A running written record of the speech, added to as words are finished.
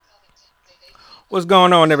What's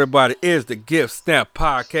going on, everybody? It's the Gift Snap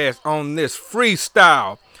Podcast on this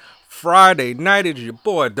Freestyle Friday night. It's your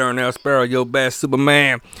boy, Darnell Sparrow, your best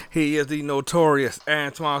Superman. He is the notorious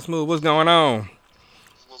Antoine Smooth. What's going on?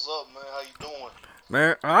 What's up, man? How you doing?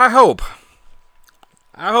 Man, I hope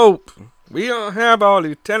we don't have all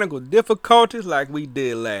these technical difficulties like we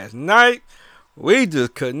did last night. We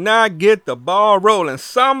just could not get the ball rolling.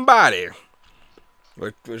 Somebody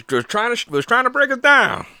was trying to break us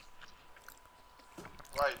down.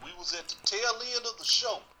 Right, we was at the tail end of the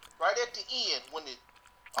show, right at the end when it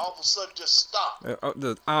all of a sudden just stopped. I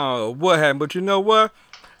don't know what happened, but you know what?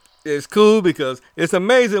 It's cool because it's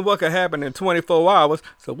amazing what can happen in 24 hours.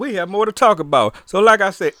 So we have more to talk about. So like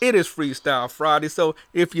I said, it is Freestyle Friday. So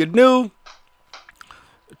if you're new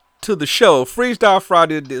to the show, Freestyle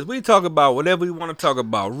Friday is this. We talk about whatever we want to talk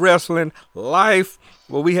about. Wrestling, life,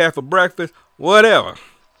 what we have for breakfast, whatever.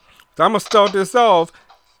 So I'm going to start this off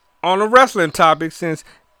on a wrestling topic since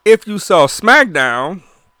if you saw SmackDown,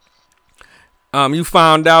 you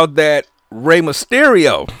found out that Rey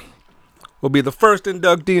Mysterio will be the first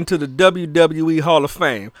inductee into the WWE Hall of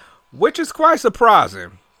Fame, which is quite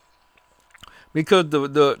surprising because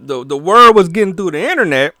the word was getting through the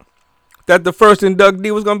internet that the first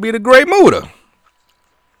inductee was going to be the Great Muta.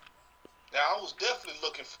 Now I was definitely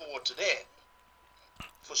looking forward to that,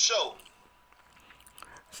 for sure.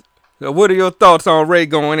 So what are your thoughts on Ray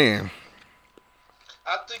going in?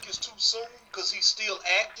 I think it's too soon because he's still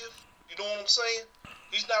active. You know what I'm saying?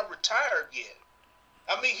 He's not retired yet.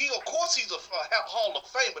 I mean, of course he's a Hall of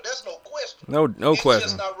Fame, but that's no question. No It's question.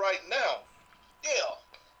 just not right now. Yeah.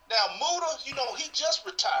 Now Muda, he just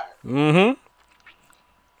retired. Mm-hmm.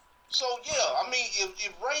 So yeah, I mean,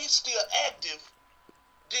 if Ray's still active,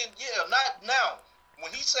 then yeah, not now.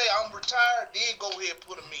 When he say I'm retired, then go ahead and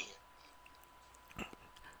put him in.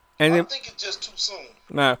 And I then, think it's just too soon.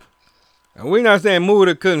 now, we're not saying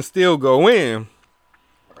Muda couldn't still go in.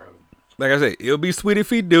 Like I said, it'll be sweet if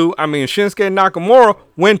he do. I mean, Shinsuke Nakamura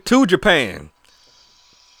went to Japan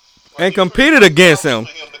and competed against him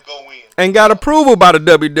For him to go in. and got approval by the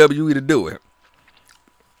WWE to do it.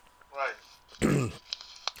 Right.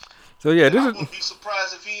 So yeah, And this I is wouldn't be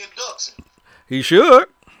surprised if he inducts him. he should.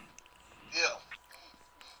 Yeah.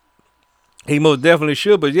 He most definitely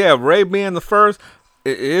should. But yeah, Ray being the first,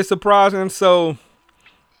 it is surprising. So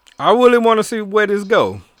I really want to see where this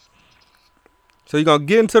go. So you're gonna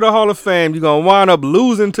get into the Hall of Fame. You're gonna wind up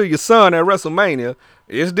losing to your son at WrestleMania.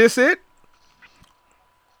 Is this it?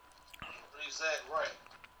 Exactly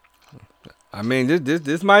right. I mean,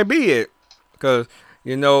 this might be it, because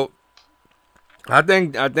I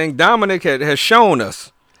think Dominic has shown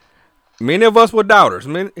us. Many of us were doubters.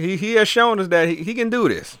 He has shown us that he can do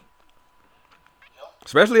this, Yep.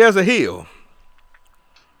 especially as a heel.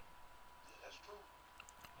 Yeah, that's true.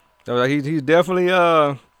 So he's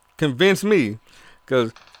definitely convinced me,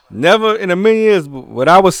 because never in a million years would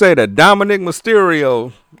I would say that Dominic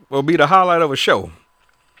Mysterio will be the highlight of a show. Right.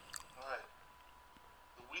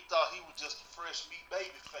 But we thought he was just a fresh meat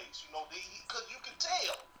baby face. Because you can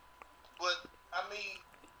tell. But, I mean,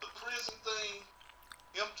 the prison thing,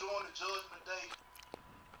 him joining the Judgment Day,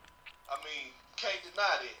 I mean, can't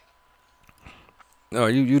deny that. No,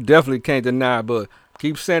 you definitely can't deny, but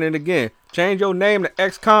keep saying it again. Change your name to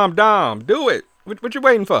XCOM Dom. Do it. What you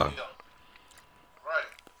waiting for? Yeah. Right.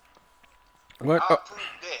 What? I approve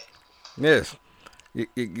that. Yes.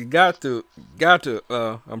 You got to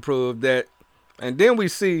improve that. And then we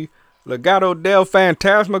see Legado del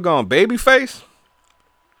Fantasma going babyface.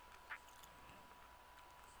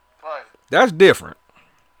 Right. That's different.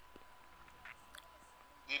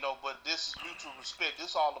 But this is mutual respect.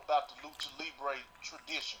 This is all about the Lucha Libre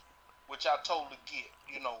tradition, which I totally get.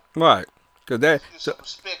 Right. Cause It's a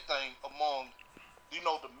respect thing among, the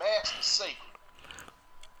mask is sacred.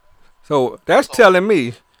 so that's So, telling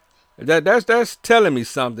me that's telling me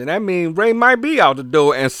something. That means Ray might be out the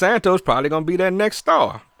door, and Santos probably gonna be that next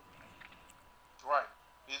star. right.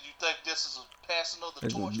 Do you think this is a passing of the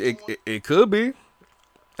torch It, to him? it, it could be.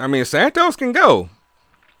 I mean, Santos can go.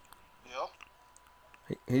 Yeah.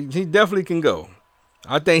 He definitely can go.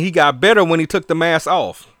 I think he got better when he took the mask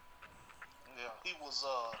off. Yeah. He was,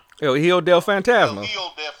 El Hijo del Fantasma.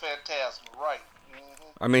 healed that phantasma, right.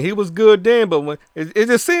 Mm-hmm. I mean, he was good then, but when it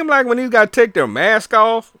just seemed like when he got to take their mask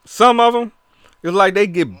off, some of them, it's like they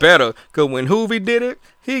get better. Because when Hoovy did it,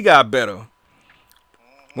 he got better.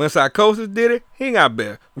 When Psychosis did it, he got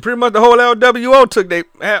better. And pretty much the whole LWO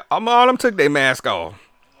all of them took their mask off.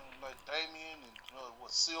 Like Damien and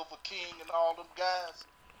Silver King and all them guys.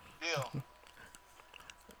 Yeah.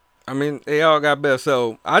 I mean, they all got better.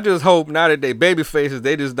 So I just hope now that they baby faces,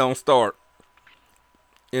 they just don't start,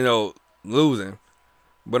 losing.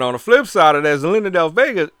 But on the flip side of that, Zelina Del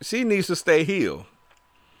Vega, she needs to stay healed.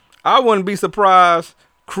 I wouldn't be surprised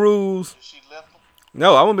Cruz. If she left him,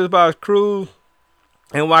 No, I wouldn't be surprised Cruz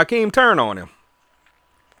and Joaquin turn on him.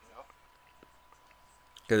 yeah.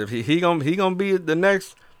 Because if he gonna be the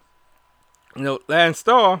next, Latin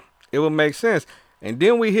star, it would make sense. And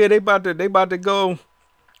then we hear they about to go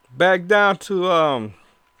back down to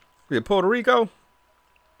Puerto Rico,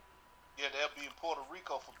 Yeah, they'll be in Puerto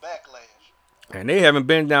Rico for Backlash. and they haven't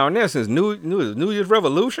been down there since New Year's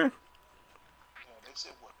Revolution. Yeah, they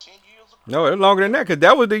said what 10 years ago? No, it's longer than that, because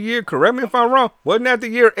that was the year. Correct me if I'm wrong. Wasn't that the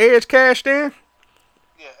year Edge cashed in?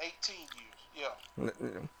 Yeah, 18 years.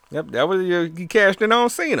 Yeah. Yep, that was the year he cashed in on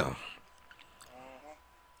Cena.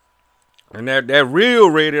 Mm-hmm. And that real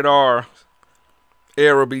rated R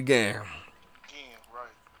era began. Again, right.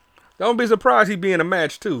 Don't be surprised he be in a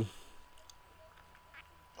match too.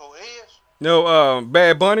 Oh, Edge. No,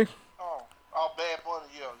 Bad Bunny. Oh, Bad Bunny.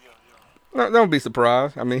 Yeah, yeah, yeah. No, don't be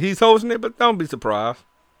surprised. I mean, he's hosting it, but don't be surprised.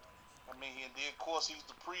 I mean, and then of course he's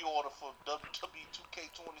the pre-order for WWE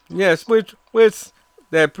 2K23. Yes, which was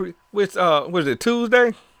it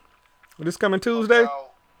Tuesday? This coming Tuesday?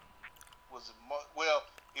 About, well,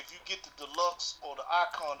 if you get the deluxe or the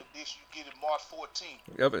icon edition, you get it March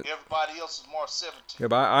 14th. Yep. Everybody else is March 17th.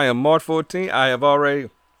 Yep. I am March 14th. I have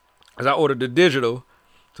already, as I ordered the digital,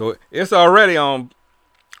 so it's already on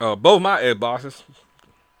both my Xboxes.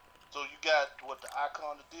 So you got what, the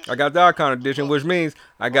icon edition? I got the icon edition, which means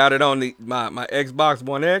I got it on my Xbox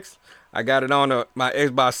One X. I got it on my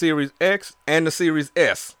Xbox Series X and the Series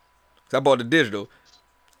S. So I bought the digital,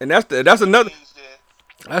 and that's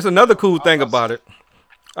another cool thing about it.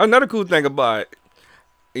 Another cool thing about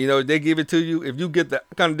it, they give it to you. If you get the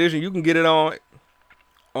icon edition, you can get it on.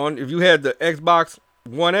 If you had the Xbox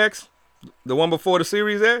One X, the one before the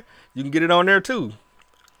Series X, you can get it on there too.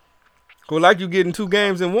 Well, like you getting two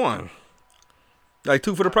games in one. Like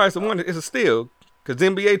two for the price of one. It's a steal. Because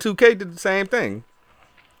NBA 2K did the same thing.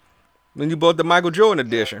 When you bought the Michael Jordan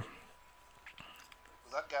edition.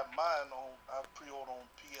 I got mine I pre-ordered on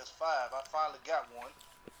PS5. I finally got one.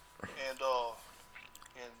 And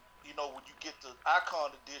when you get the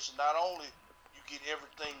icon edition, not only you get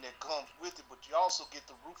everything that comes with it, but you also get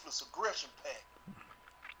the Ruthless Aggression Pack,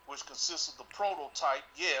 which consists of the prototype.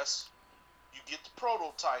 Yes, you get the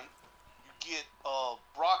prototype. Get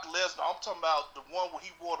Brock Lesnar. I'm talking about the one where he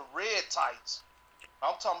wore the red tights.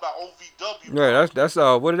 I'm talking about OVW. Yeah, that's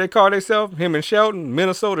what do they call themselves? Him and Shelton,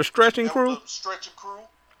 Minnesota Stretching Crew. The Stretching Crew.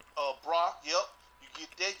 Brock. Yep. You get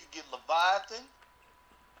that. You get Leviathan.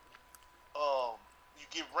 You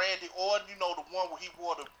get Randy Orton. You know, the one where he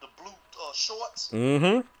wore the blue shorts.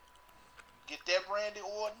 Mm-hmm. Get that Randy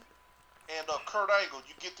Orton and Kurt Angle.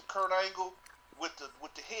 You get the Kurt Angle with the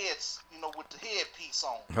heads, with the headpiece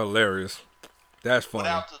on. Hilarious. That's funny.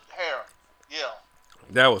 Without the hair. Yeah.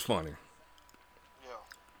 That was funny. Yeah.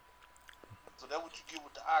 So that's what you get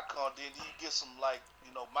with the icon. Then you get some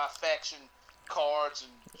my faction cards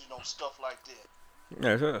and stuff like that.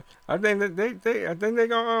 Yeah, so I think that I think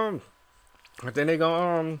they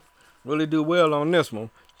gonna really do well on this one,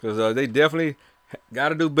 because they definitely got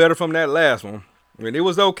to do better from that last one. I mean, it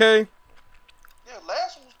was okay. Yeah,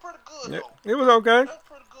 last one was pretty good though. It was okay. That was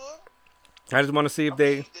pretty good. I just want to see if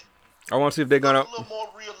I want to see if they're gonna a little more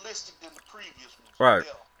realistic than the previous ones. Right.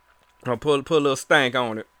 Yeah. Put a little stank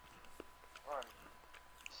on it.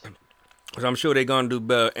 Right. Cause I'm sure they're gonna do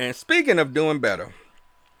better. And speaking of doing better,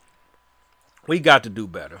 we got to do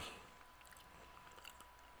better.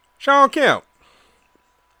 Sean Kemp.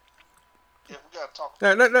 Yeah, we gotta talk.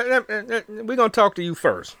 We're gonna talk to you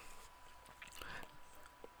first.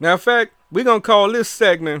 Now, in fact, we're gonna call this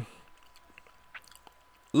segment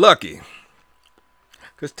Lucky.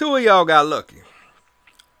 Because two of y'all got lucky.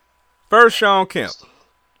 First, Sean Kemp.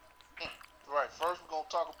 Right, first we're going to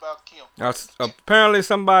talk about Kemp. Now, apparently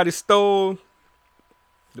somebody stole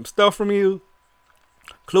some stuff from you,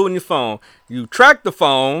 including your phone. You track the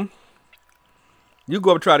phone. You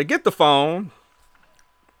go up and try to get the phone.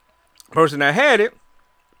 Person that had it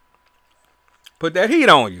put that heat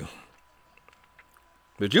on you.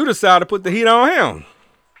 But you decided to put the heat on him.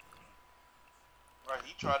 Right,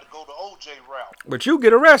 he tried to go the OJ route. But you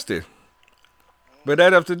get arrested. But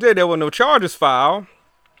that up to date, there were no charges filed.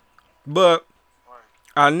 But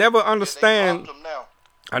I never understand.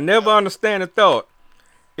 I never understand the thought.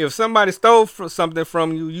 If somebody stole something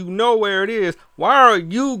from you, you know where it is. Why are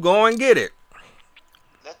you going to get it?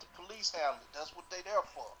 Let the police handle it. That's what they there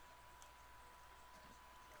for.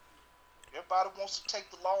 Everybody wants to take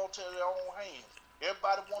the law into their own hands.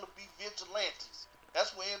 Everybody want to be vigilantes.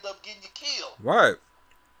 That's what end up getting you killed. Right.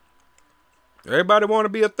 Everybody want to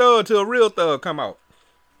be a thug till a real thug come out.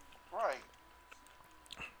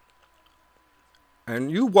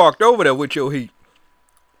 And you walked over there with your heat.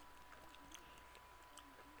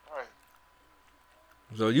 Right.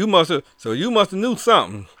 So you must have knew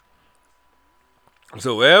something.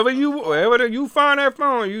 So wherever you find that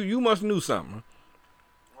phone, you must knew something.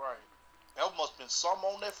 Right. That must have been something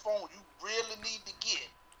on that phone you really need to get.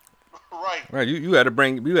 Right. Right, you had to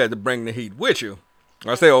bring the heat with you. You I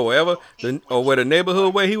had say, to or bring wherever your heat or with where you. the neighborhood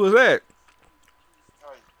Right. where he was at.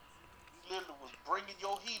 Right. You literally was bringing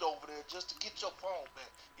your heat over there just to get your phone back.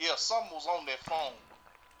 Yeah, something was on that phone.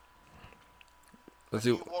 Let's Like see.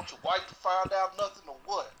 you didn't want your wife to find out nothing or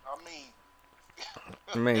what? I mean,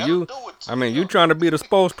 I mean, that'll you, do it to I mean, you. you trying to be the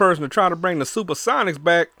spokesperson to try to bring the Supersonics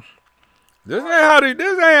back. This ain't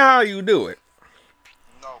Right. how you do it.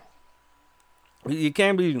 No. You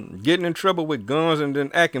can't be getting in trouble with guns and then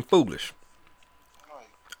acting foolish. Right.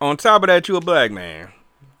 On top of that, you a black man.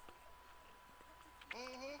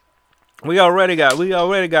 Mm-hmm. We already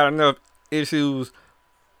got enough issues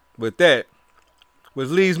with that, which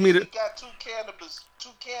And leads me then to he got two cannabis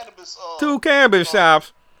two cannabis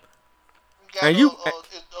shops, he got and you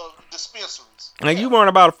dispensaries. and Yeah. you worrying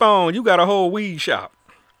about a phone. You got a whole weed shop.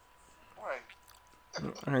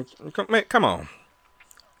 Right. Come on,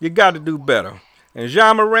 you got to do better. And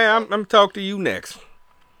Jean Moran, I'm talk to you next.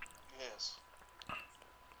 Yes.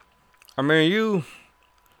 I mean, you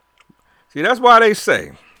see that's why they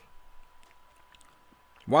say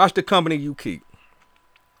watch the company you keep.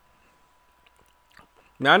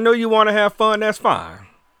 Now I know you want to have fun. That's fine.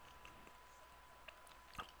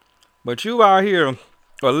 But you out here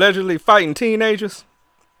allegedly fighting teenagers.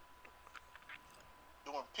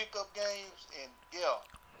 Doing pickup games and yeah,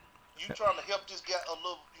 you trying to help this guy a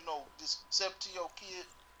little, this 17-year-old kid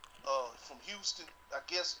from Houston. I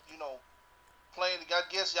guess playing. I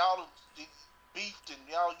guess y'all beefed and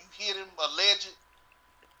you hit him alleged.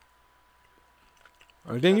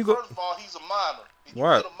 And then And you go, first of all, he's a minor, and you hit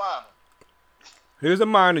what? a minor. Here's a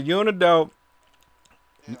minor, you're an adult.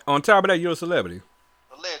 Yeah, On top of that, you're a celebrity.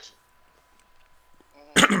 alleged.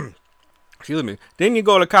 Hmm. Excuse me. Then you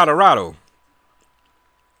go to Colorado.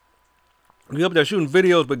 You up there shooting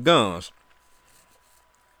videos with guns.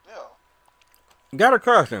 Yeah. Got a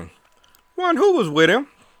question. One, who was with him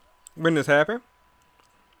when this happened?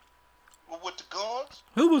 Well, with the guns,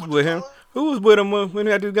 Who was with the with him? gun, Who was with him when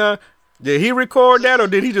he had this gun? Did he it was record that or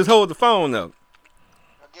did he just hold the phone up?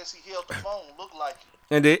 I guess he held the phone. Looked like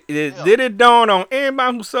it. And did, did, Yeah. did it dawn on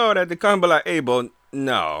anybody who saw that to come be like, hey, bro,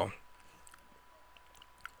 no.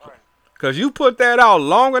 Right. Because you put that out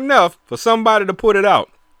long enough for somebody to put it out.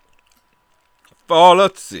 For all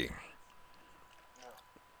us to see. Yeah.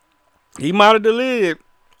 He might have deleted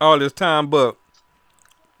all this time, but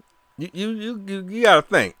you gotta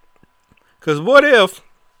think. Cause what if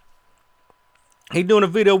he doing a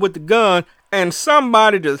video with the gun and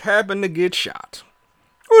somebody just happened to get shot?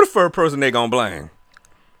 Who the first person they gonna blame?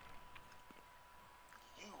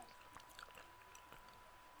 You.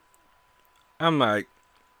 I'm like,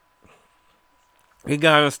 you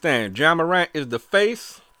gotta understand, John Morant is the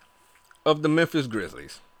face of the Memphis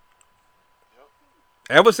Grizzlies.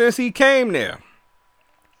 Yep. Ever since he came there,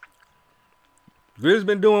 Grizzlies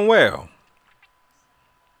been doing well.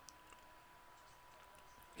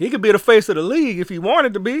 He could be the face of the league if he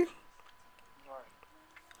wanted to be. Right.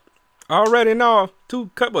 Already know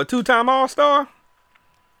two-time All-Star.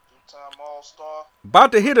 Two-time All-Star.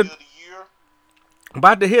 About to hit Rookie a of the year.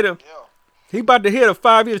 about to hit a Yeah. he about to hit a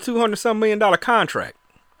 5-year, $200-some million contract.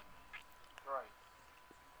 Right.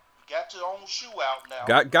 You got your own shoe out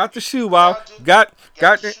now. Got the shoe out. Now just Got got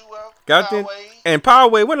got the the shoe out. got the Poway. and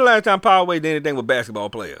Powerway. When the last time Powerway did anything with basketball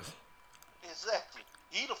players? Exactly.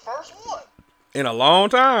 He the first one In a long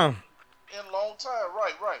time. in a long time.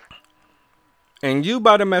 Right. Right. And you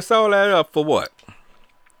about to mess all that up for what? You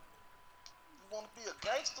want to be a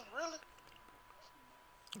gangster, really?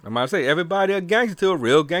 I might say everybody a gangster till a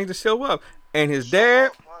real gangster show up. And his Show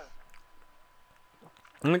dad. up,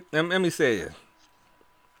 right. Let me say this.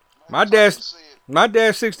 Man, Tyson said, My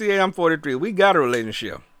dad's 68. I'm 43. We got a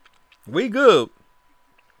relationship. We good.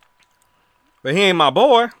 But he ain't my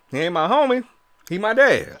boy. He ain't my homie. He my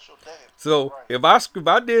dad. that's your dad. So Right. if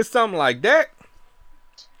I did something like that,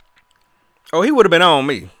 oh, he would have been on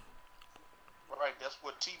me. Right. That's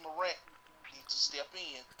what T. Morant needs to step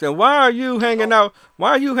in. So why are you hanging out?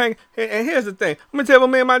 Why are you hanging? And here's the thing. I'm gonna tell you what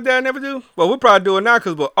me and my dad never do. Well, we'll probably do it now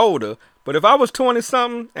because we're older. But if I was 20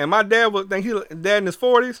 something and my dad was dad in his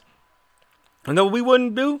 40s, you know what we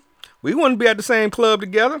wouldn't do? We wouldn't be at the same club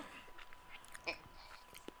together.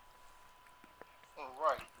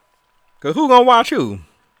 Right. Cause who gonna watch who?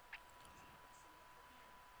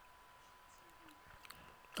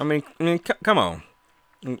 I mean, come on.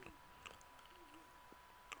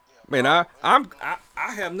 Man, I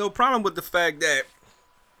have no problem with the fact that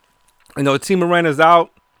T Moreno's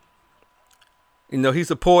out. He's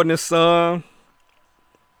supporting his son.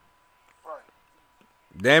 Right.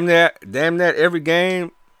 Damn that every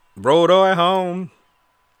game, road or at home.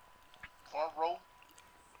 Front row.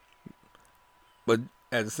 But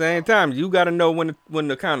at the same Yeah. time, you got to know when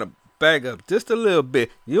to kind of back up just a little bit.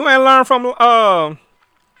 You ain't learned from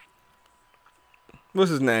what's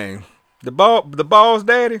his name, the ball's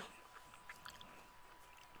daddy.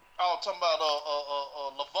 Oh, talking about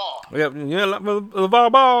Lavar. Yep, you ain't learned from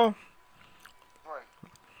LeVar Ball. Right.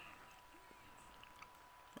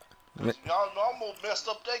 Because y'all almost messed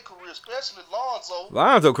up their career, especially Lonzo.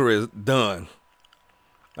 Lonzo career is done.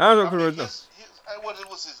 Lonzo I career mean, is done. what it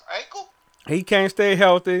was his ankle. He can't stay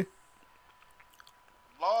healthy.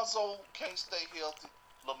 Lonzo can't stay healthy.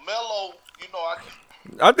 LaMelo,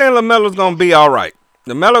 I think LaMelo's gonna be all right.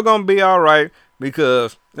 LaMelo gonna be all right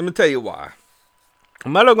because let me tell you why.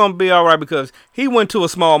 LaMelo gonna be all right because he went to a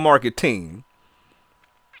small market team.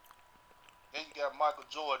 then you got Michael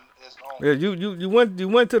Jordan as home. Yeah, you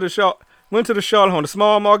went to the Charlotte on the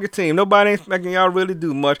small market team. Nobody ain't expecting y'all really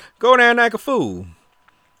do much. Go there and act a fool.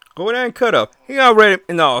 Go there and cut up. He already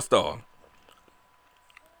an all-star.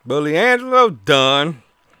 But LiAngelo done.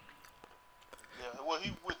 Yeah, well,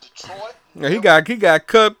 he with Detroit. Yeah, he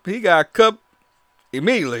cut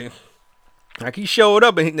immediately. Like he showed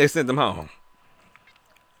up and they sent him home.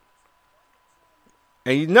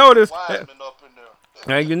 And you notice, Wiseman up in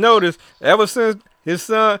there. ever since his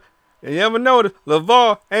son, and you ever notice,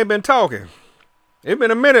 LeVar ain't been talking. It been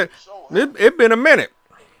a minute. Sure, It been a minute.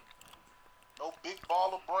 no big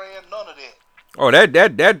baller brand, none of that. Oh,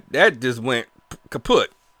 that just went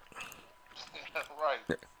kaput.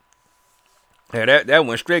 Right. Yeah, that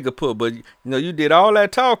went straight kaput. But you did all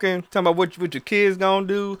that talking, talking about what your kids gonna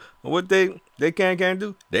do or what they can't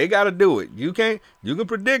do. They gotta do it. You can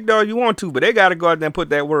predict all you want to, but they gotta go out there and put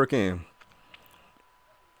that work in.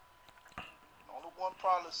 Only one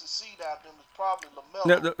probably succeed out there is probably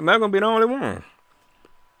LaMelo. I'm not gonna be the only one. Yeah.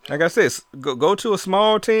 Like I said, go to a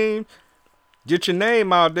small team, get your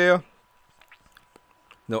name out there.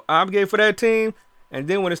 Obligate for that team, and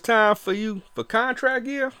then when it's time for you for contract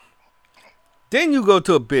year, then you go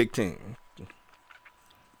to a big team,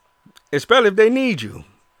 especially if they need you.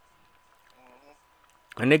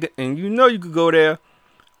 And you could go there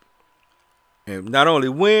and not only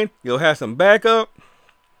win, you'll have some backup,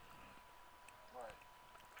 Right.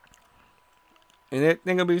 and that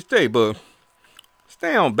thing gonna be straight. But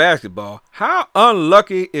stay on basketball. How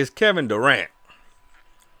unlucky is Kevin Durant?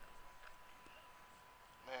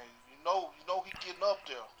 Man, he getting up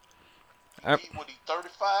there. I, He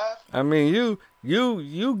 35? I mean,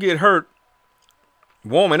 you get hurt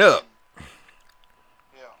warming up.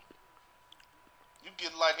 Yeah. You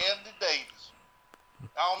getting like Anthony Davis.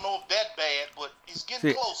 I don't know if that bad, but he's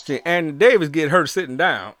getting close to it. Anthony Davis get hurt sitting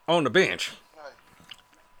down on the bench. Right.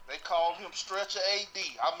 They called him Stretcher AD.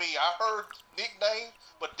 I mean, I heard nicknames,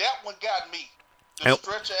 but that one got me. The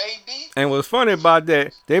Stretcher AD. And what's funny about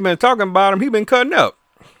that, they've been talking about him. He been cutting up.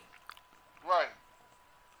 Right.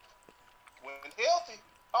 When healthy,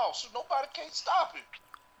 so nobody can't stop him.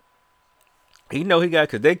 He know he got,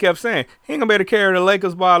 because they kept saying he ain't gonna be able to carry the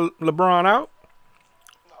Lakers while LeBron out.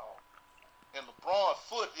 No. And LeBron's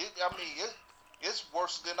foot, it's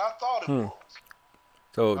worse than I thought it was.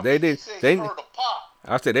 So I they mean, did. He said They he heard a pop.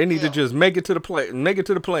 I said they need to just make it to the play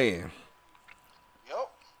in.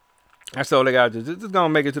 Yep. That's all they got to do. Just gonna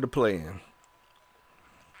make it to the play in.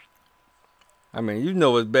 I mean,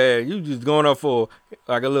 it's bad. You just going up for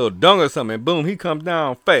like a little dunk or something, and boom, he comes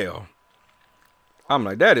down, fail. I'm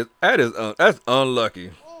like, that's unlucky.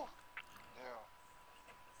 Ooh. Yeah.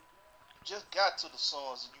 Just got to the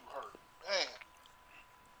Suns and you hurt.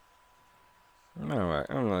 Man. All right,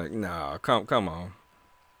 I'm like, nah, come on.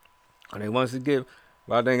 And then once he get,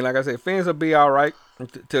 but I think, like I said, fans will be all right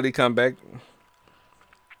until he come back.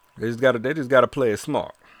 They just gotta play it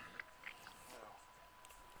smart.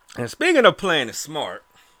 And speaking of playing it smart,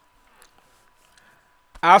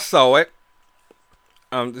 I saw it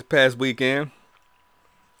this past weekend.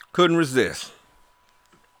 Couldn't resist.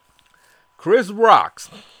 Chris Rock's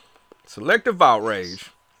Selective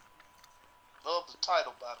Outrage. Love the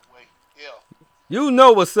title, by the way. Yeah. You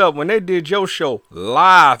know what's up when they did your show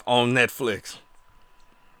live on Netflix.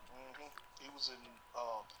 He was in,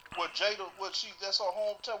 Jada, that's her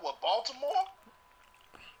hometown, Baltimore?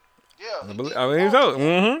 Yeah. I mean,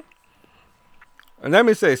 so, And let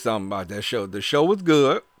me say something about that show. The show was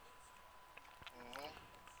good.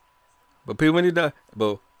 But people need to,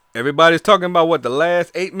 but everybody's talking about what, the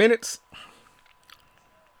last 8 minutes?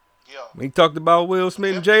 Yeah. He talked about Will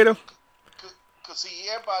Smith and Jada. Cause see,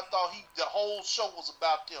 everybody thought the whole show was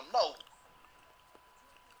about them. No,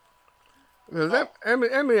 no.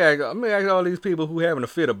 Let me ask all these people who having a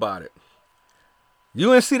fit about it.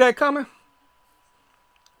 You didn't see that coming?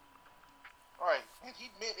 All right, and he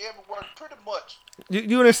meant every word pretty much. You He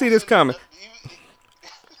didn't see was this in the. coming.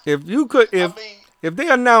 If you could, I mean, if they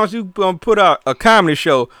announced you gonna put out a comedy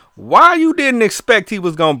show, why you didn't expect he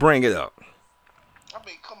was gonna bring it up?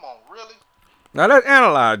 come on, really? Now let's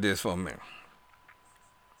analyze this for a minute.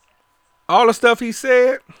 All the stuff he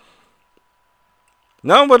said,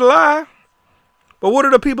 none was a lie. But what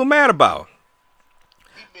are the people mad about?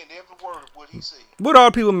 He meant every word of what he said. What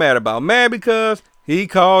are people mad about? Mad because he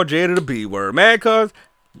called Jada the B word. Mad because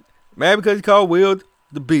he called Will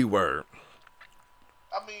the B word.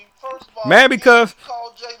 I mean, first of all, Mad because he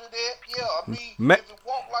called Jada that. Yeah, I mean, ma- if it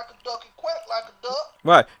walked like a duck and quack like a duck.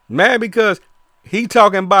 right. Mad because he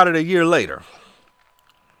talking about it a year later.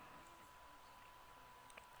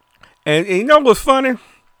 And you know what's funny?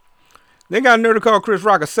 They got a nerve to call Chris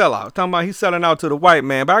Rock a sellout. Talking about he's selling out to the white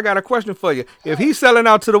man. But I got a question for you. If he's selling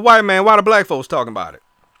out to the white man, why the black folks talking about it?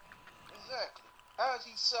 Exactly. How is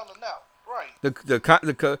he selling out? Right.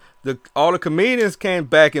 The all the comedians can't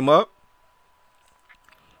back him up.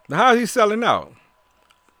 Now how is he selling out?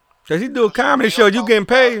 Cause he do a comedy show, you getting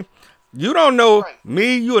paid. You don't know right.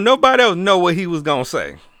 me, you or nobody else know what he was gonna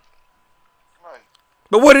say. Right.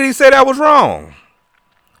 But what did he say that was wrong?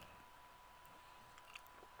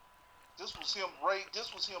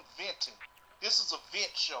 This was him venting. This is a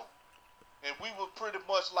vent show. And we were pretty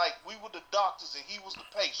much like, we were the doctors and he was the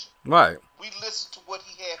patient. Right. We listened to what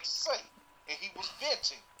he had to say. And he was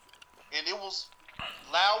venting. And it was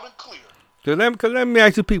loud and clear. Cause let me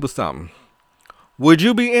ask you people something. Would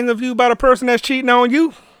you be interviewed by the person that's cheating on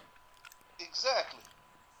you? Exactly.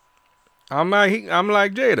 I'm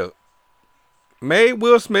like Jada. Made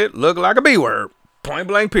Will Smith look like a B word. Point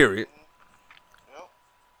blank period. Yep.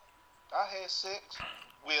 I had sex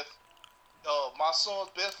with my son's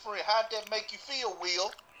best friend. How'd that make you feel,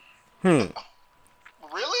 Will?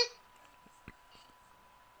 Really?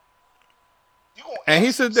 You gonna And he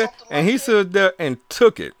ask stood him there something and like he that? stood there and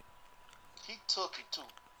took it. He took it too.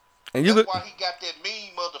 And That's why he got that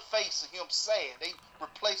meme of the face of him sad. They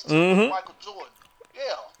replaced him with Michael Jordan.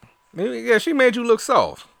 Yeah. She made you look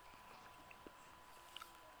soft.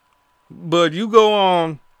 But you go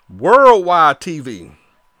on worldwide TV.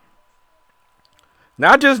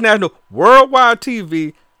 Not just national, worldwide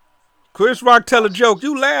TV. Chris Rock tell a joke,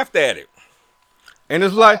 you laughed at it. And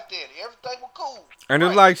it's like everything was cool. And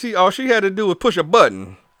it's like all she had to do was push a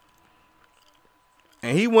button.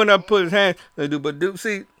 And he went up, put his hand,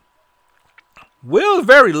 see, Will's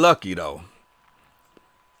very lucky though.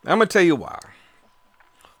 I'm gonna tell you why.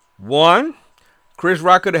 One, Chris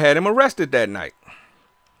Rock could have had him arrested that night.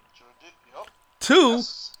 Sure did. Yep. Two,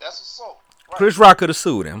 that's assault. Right. Chris Rock could have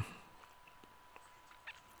sued him.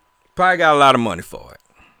 Probably got a lot of money for it.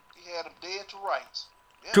 He had him dead to rights.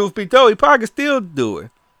 Yeah. Truth be told, he probably could still do it.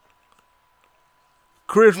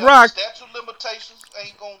 Chris Rock. Statute of limitations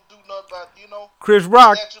ain't gonna do nothing about, Chris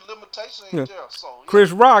Rock. Statute of limitations ain't there. So, yeah.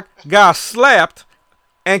 Chris Rock got slapped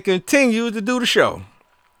and continued to do the show.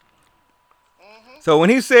 So when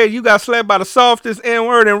he said you got slapped by the softest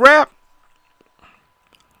N-word in rap,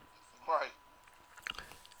 right?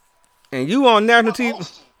 And you on national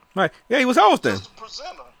TV, right? Yeah, he was hosting. Just a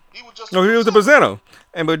presenter. He was just. No, he was the presenter.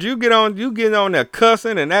 And but you get on there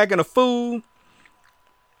cussing and acting a fool.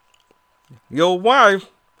 Your wife,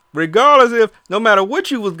 regardless if no matter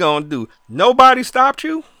what you was gonna do, nobody stopped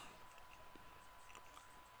you.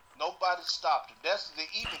 Nobody stopped him.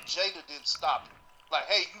 Even Jada didn't stop him. Like,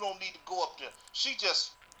 hey, you don't need to go up there. She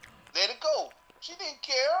just let it go. She didn't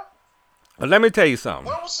care. But let me tell you something.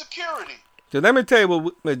 Where was security? So let me tell you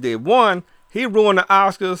what we did. One, he ruined the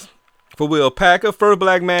Oscars for Will Packer, first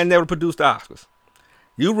black man never produced the Oscars.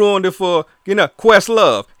 You ruined it for,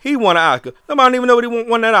 Questlove. He won an Oscar. Nobody don't even know what he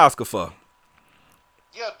won that Oscar for.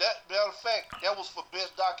 Yeah, matter of fact, that was for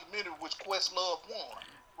best documentary, which Questlove won.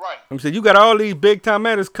 Right. I'm saying you got all these big time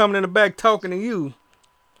actors coming in the back talking to you.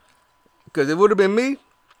 Because it would have been me,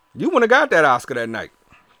 you wouldn't have got that Oscar that night.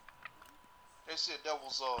 They said that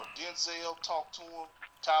was Denzel talked to him,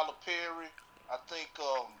 Tyler Perry, I think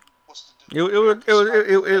what's the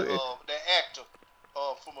that actor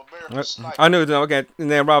from American Sniper. I knew it. Okay,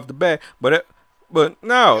 name right off the bat, but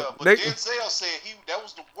no. Yeah, but Denzel said that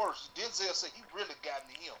was the worst. Denzel said he really got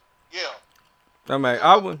into him. Yeah. I'm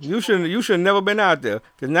like, you should have never been out there,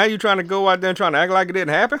 because now you're trying to go out there and trying to act like it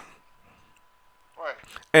didn't happen. Right.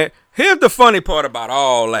 And here's the funny part about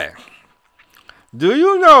all that. Do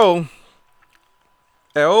you know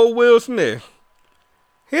That old Will Smith.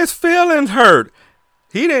 His feelings hurt.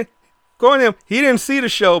 He didn't go in him. He didn't see the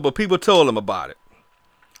show, but people told him about it.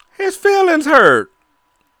 His feelings hurt.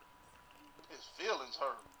 His feelings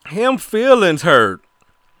hurt. Him feelings hurt.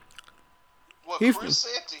 What He Chris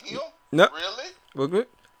said to him? no. Really?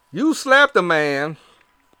 You slapped a man.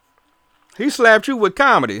 He slapped you with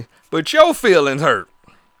comedy, but your feelings hurt.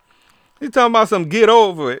 He talking about some get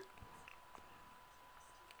over it.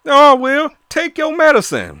 No, Will, take your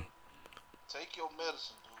medicine. Take your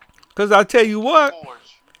medicine, dude. Because I tell you what,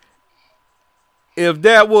 Forge. if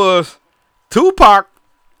that was Tupac,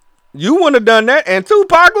 you wouldn't have done that. And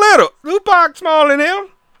Tupac little. Tupac smaller than him.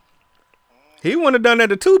 He wouldn't have done that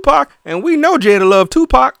to Tupac. And we know Jada loved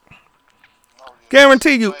Tupac. Oh, yeah.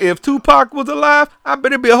 Guarantee you, if Tupac was alive, I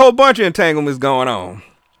bet it'd be a whole bunch of entanglements going on.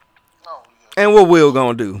 Oh, yeah. And what Will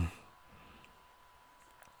gonna do?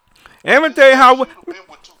 And I'm gonna tell you how.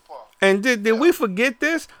 And did we forget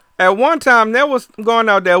this? At one time, that was going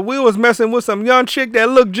out there. Will was messing with some young chick that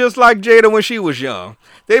looked just like Jada when she was young.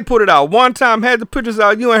 They put it out one time, had the pictures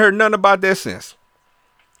out. You ain't heard nothing about that since.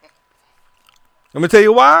 Let me tell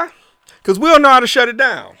you why. Because Will know how to shut it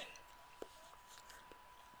down.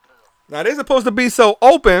 Now, they're supposed to be so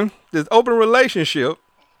open, this open relationship.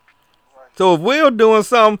 So if Will doing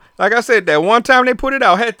something, like I said, that one time they put it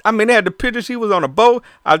out, they had the picture. She was on a boat.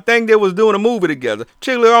 I think they was doing a movie together.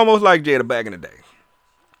 Chick looked almost like Jada back in the day.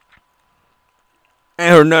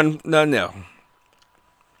 Ain't heard nothing else.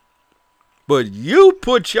 But you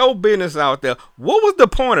put your business out there. What was the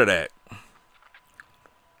point of that?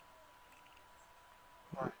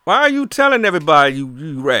 Why are you telling everybody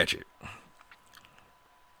you ratchet?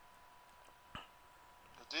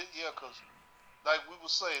 Yeah, because like we were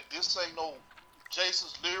saying, this ain't no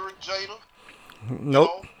Jason's lyric, Jada.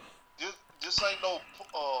 Nope. You know, this ain't no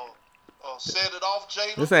set it off,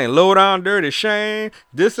 Jada. This ain't low down dirty Shane.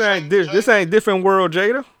 This ain't different world,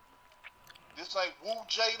 Jada. This ain't woo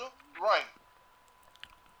Jada, right?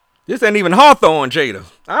 This ain't even Hawthorne, Jada.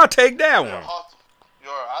 I'll take that one. Hawthorne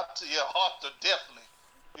definitely.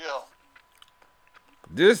 Yeah.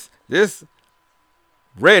 This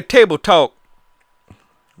red table talk.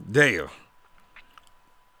 There.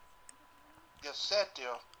 Just sat there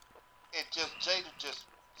and just Jada just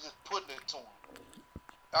putting it to him.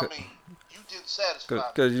 I mean, you didn't satisfy me.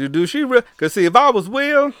 Cause you do cause see, if I was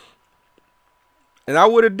Will and I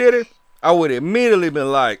would have did it, I would have immediately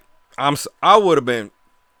been like, I would have been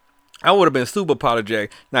super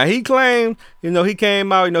apologetic. Now he claimed, he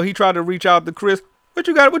came out, he tried to reach out to Chris. What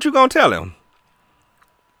you gonna tell him?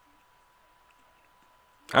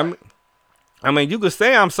 Right. I mean, you could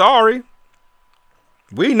say I'm sorry.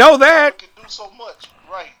 We know that. Can do so much,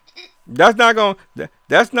 right? That's not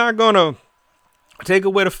gonna take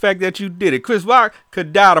away the fact that you did it. Chris Rock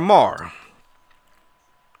could die tomorrow.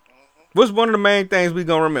 What's one of the main things we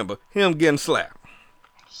gonna remember? Him getting slapped.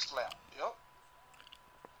 Yep.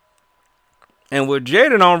 And what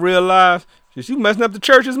Jada don't realize is you messing up the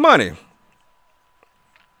church's money. Right,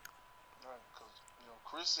 because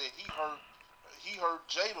Chris said he heard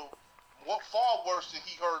Jada far worse than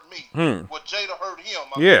he heard me. What Jada heard him.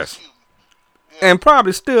 Yes. Yeah. And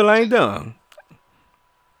probably still ain't done.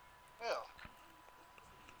 Yeah.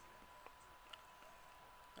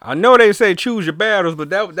 I know they say choose your battles, but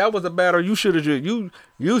that was a battle you should have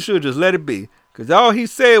just let it be. Cause all he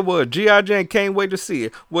said was G.I. Jane can't wait to see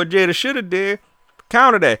it. What Jada should have did,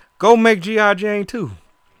 counter that. Go make G.I. Jane too.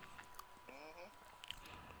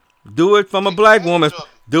 Do it from a black woman.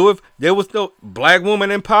 Do it. There was no black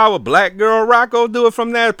woman in power, black girl Rocco. Do it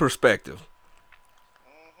from that perspective.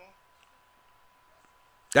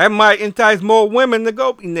 That might entice more women to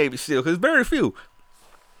go be Navy SEAL, because very few.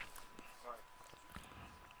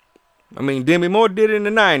 I mean, Demi Moore did it in the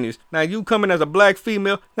 90s. Now you coming as a black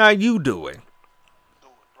female, now you do it.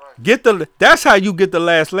 Right. That's how you get the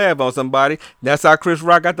last laugh on somebody. That's how Chris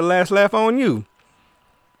Rock got the last laugh on you.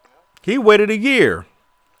 He waited a year.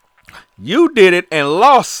 You did it and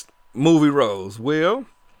lost movie roles, Will.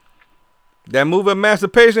 That movie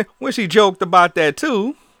Emancipation, when she joked about that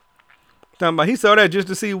too. Talking about he saw that just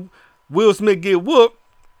to see Will Smith get whooped.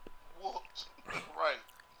 Right.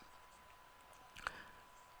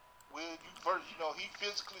 Will, he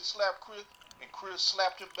physically slapped Chris, and Chris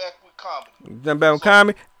slapped him back with comedy. Back with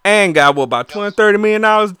comedy, and got what, about $20-30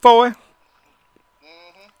 million for it.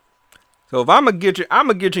 So if I'm gonna get you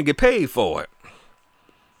and get paid for it.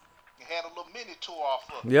 You had a little mini tour off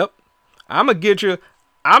of it. Yep. I'm gonna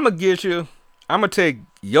take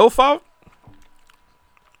your fault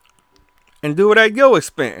and do it at your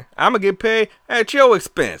expense. I'm gonna get paid at your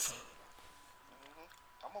expense.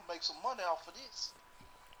 I'm gonna make some money off of this.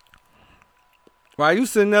 While you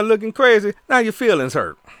sitting there looking crazy, now your feelings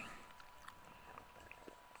hurt.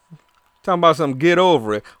 Talking about something, get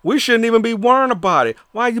over it. We shouldn't even be worrying about it.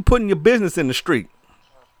 Why are you putting your business in the street?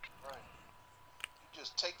 Right. You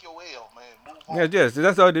just take your L, man. Move Yeah, on. yes,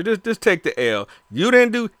 that's all. Just take the L. You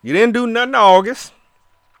didn't do nothing August.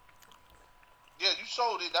 Yeah, you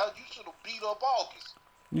showed it. Now you should have beat up August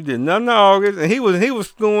You did nothing August, and he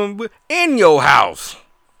was going in your house.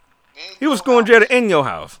 in He was your going jail house. in your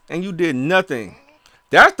house, and you did nothing. Mm-hmm.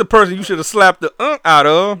 That's the person you Yeah. should have slapped the out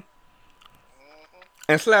of Mm-hmm.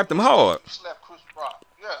 and slapped him Instead, hard. you slap Chris Rock.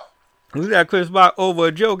 Yeah. We got Chris Rock over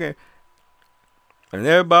a joking, and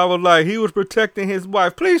everybody was like, he was protecting his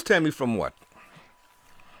wife. Please tell me from what?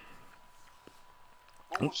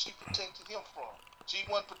 What was she protecting him from? She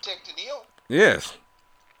wasn't protecting him. Yes,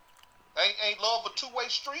 Ain't love a two-way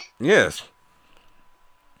street? yes.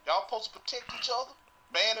 Y'all supposed to protect each other?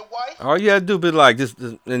 Man and wife? All you had to do be like, this,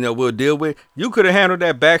 we'll deal with. You could have handled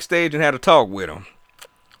that backstage and had a talk with him.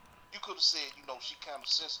 You could have said, she kind of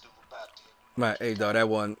sensitive about that. Like, hey, dog, that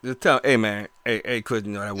wasn't. Just tell, hey, man, hey, Chris,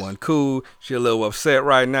 that wasn't cool. She a little upset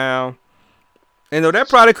right now. And that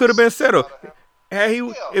probably could have been settled. Had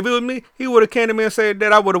Yeah. if it was me, he would have came to me and said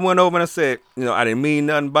that. I would have went over and said, I didn't mean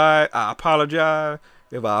nothing by it. I apologize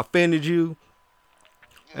if I offended you,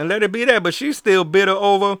 and let it be that. But she's still bitter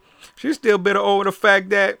over. She's still bitter over the fact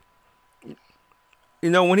that,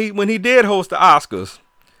 when he did host the Oscars,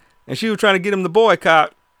 and she was trying to get him to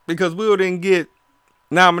boycott because Will didn't get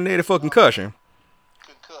nominated for concussion.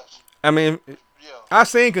 Concussion. I mean, Yeah. I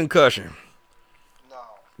seen concussion. No.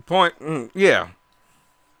 Point. Yeah.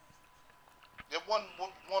 That wasn't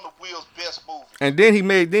one of Will's best movies. And then he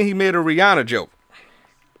made a Rihanna joke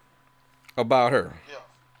about her. Yeah.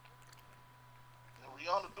 And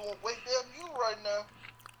Rihanna doing way better than you right now.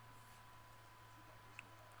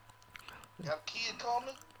 Got a kid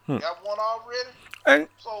coming. Got one already. And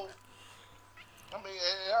So, I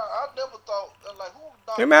never thought, like, who as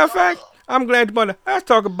Dr. a matter of fact, I'm glad you brought that. Let's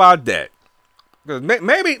talk about that. Because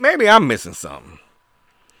maybe I'm missing something.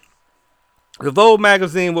 The Vogue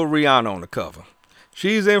magazine with Rihanna on the cover.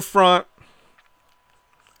 She's in front.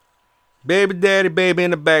 Baby daddy, baby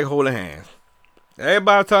in the back holding hands.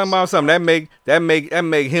 Everybody talking about something that make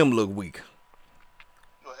him look weak.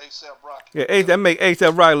 A$AP Rocky. Yeah, that make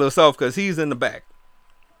A$AP Rocky look soft because he's in the back.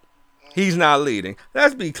 He's not leading.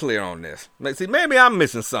 Let's be clear on this. See, maybe I'm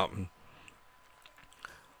missing something.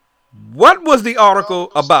 What was the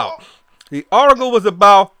article about? The article was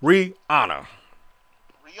about Rihanna.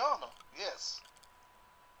 Rihanna, yes.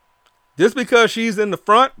 Just because she's in the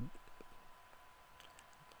front,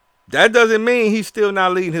 that doesn't mean he's still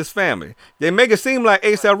not leading his family. They make it seem like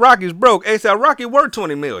A$AP Rocky's broke. A$AP Rocky worth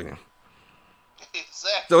 $20 million.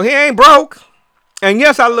 Exactly. So he ain't broke. And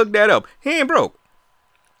yes, I looked that up. He ain't broke.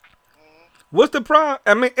 What's the problem?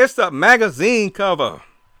 I mean, it's a magazine cover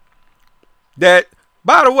that,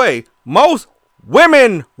 by the way, most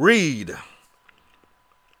women read.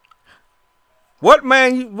 What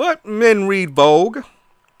men read Vogue?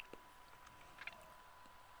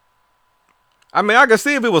 I mean, I could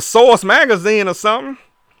see if it was Source magazine or something.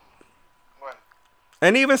 Right.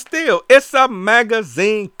 And even still, it's a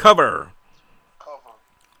magazine cover.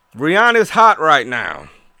 Rihanna's hot right now.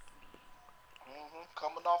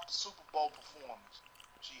 Coming off the Super Bowl performance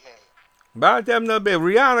she had. About that another bit,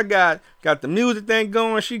 Rihanna got the music thing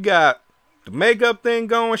going. She got the makeup thing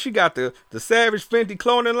going. She got the Savage Fenty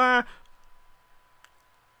clothing line.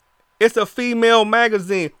 It's a female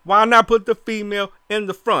magazine. Why not put the female in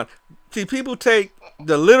the front? See, people take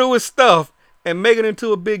the littlest stuff and make it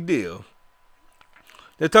into a big deal.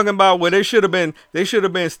 They're talking about where they should have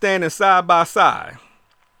been standing side by side.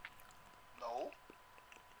 No.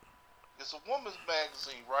 It's a woman's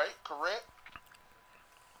magazine, right? Correct?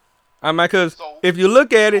 I mean, because So, if you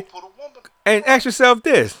look at it put a woman and ask yourself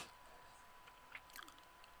this.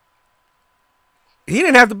 He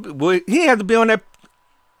didn't have to be on that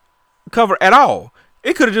cover at all.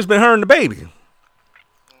 It could have just been her and the baby.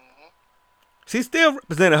 She still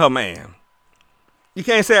represented her man. You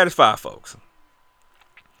can't satisfy folks.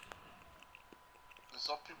 And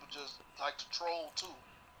some people just like to troll too.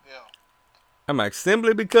 Yeah. I'm like,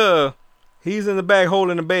 simply because he's in the back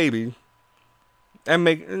holding the baby. I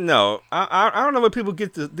don't know where people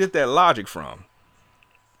get that logic from.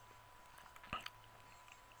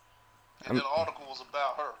 And the article was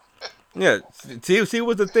about her. Yeah, she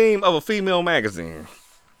was the theme of a female magazine.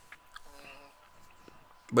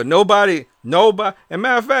 But nobody, and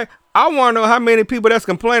matter of fact, I want to know how many people that's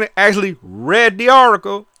complaining actually read the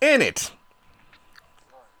article in it.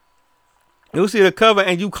 You see the cover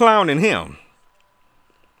and you clowning him.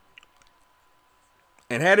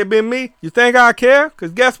 And had it been me, you think I care?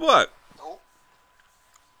 Because guess what? Nope.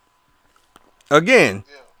 Again,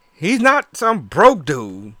 Yeah. he's not some broke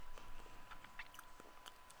dude.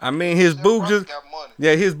 I mean, his That boo brother just, got money.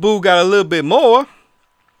 yeah, his boo got a little bit more,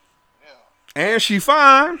 Yeah. and she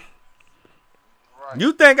fine. Right.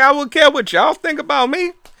 You think I would care what y'all think about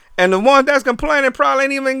me? And the ones that's complaining probably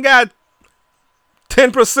ain't even got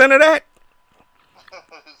 10% of that.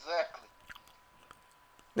 Exactly.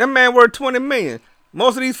 That man worth 20 million.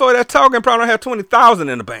 Most of these folks that talking probably don't have 20,000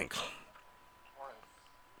 in the bank. Right.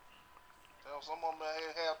 Tell some of them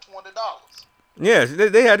have $20. Yes,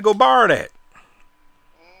 they had to go borrow that.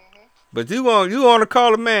 Mm-hmm. But you want to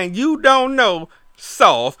call a man you don't know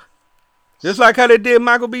soft, just like how Soft. they did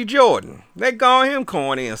Michael B. Jordan. They call him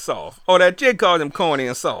corny and soft, or that chick called him Yeah. corny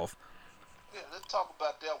and soft. Yeah. Let's talk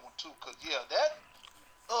about that one too, cause yeah, that.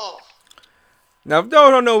 Ugh. Now, if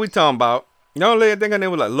those don't know what we talking about, y'all lady think her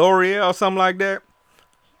name was like L'Oreal or something like that.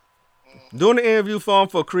 Mm-hmm. Doing the interview for him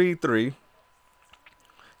for Creed 3.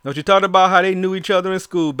 Now, she talked about how they knew each other in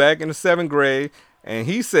school back in the 7th grade, and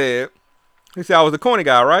he said I was the corny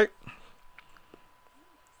guy, right?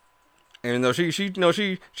 And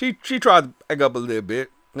she tried to back up a little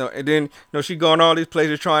bit. And then she going all these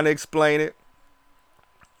places trying to explain it.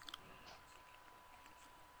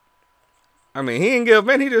 I mean, he didn't give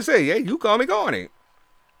in. He just said, "Hey, you call me corny."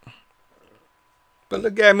 But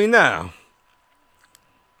look at me now.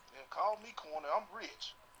 Yeah. Call me corny. I'm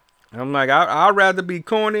rich. I'm like, I'd rather be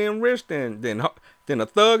corny and rich than a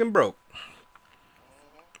thug and broke.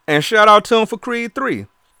 Mm-hmm. And shout out to him for Creed 3.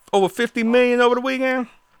 Over 50 Oh million over yes. the weekend.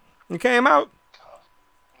 It came out. God.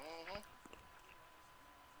 Mm-hmm.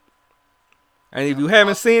 And if Yeah. you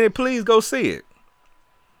haven't Positive. seen it, please go see it.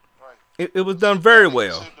 Right. It was done Consider very probably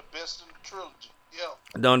well. considered the best in the trilogy.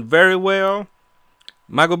 Yeah. Done very well.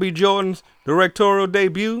 Michael B. Jordan's directorial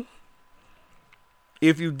debut.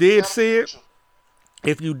 If you He did got a see it, future.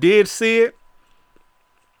 if you did see it,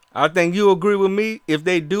 I think you agree with me. If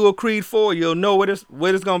they do a Creed 4, you'll know what it's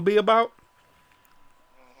gonna be about.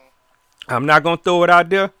 Mm-hmm. I'm not gonna throw it out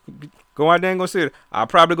there. Go out there and go see it. I'll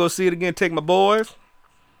probably go see it again. Take my boys.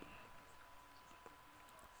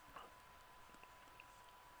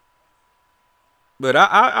 But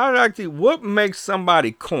I like to. What makes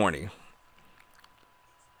somebody corny?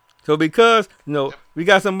 So because Yep. we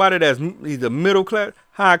got somebody that's either middle class,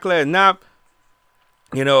 high class, not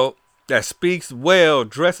that speaks well,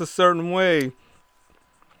 dress a certain way,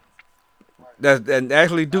 Right. that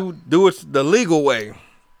actually Not do it the legal way.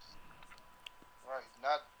 right.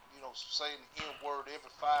 Not saying the N word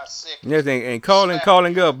every 5 seconds and And slapping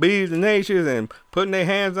calling you. up bees and nations and putting their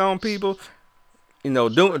hands on people. Straight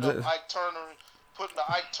up Doing Ike Turner, putting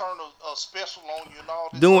the Ike Turner special on you and all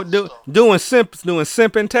this doing other do, stuff. doing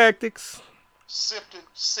simping tactics. Simping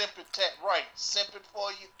right, simping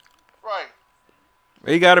for you, right.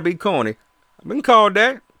 You gotta be corny. I've been called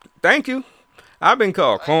that. Thank you. I've been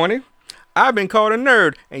called Thank you. corny. I've been called a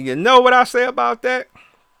nerd. And you know what I say about that?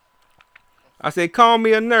 I say call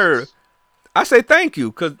me a nerd. Yes. I say thank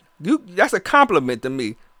you, cause that's a compliment to me.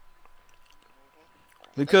 Hmm.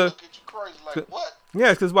 And they Because look at you crazy like, what?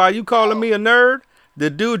 yes, cause while you calling me No. a nerd, the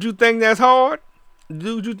dude you think that's hard, the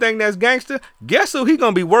dude you think that's gangster, guess who he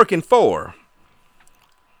gonna be working for?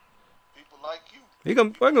 People like you. He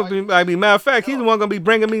gonna, People like be, me. matter of fact, he's Yeah. the one gonna be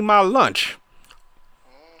bringing me my lunch.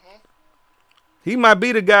 Hmm. He might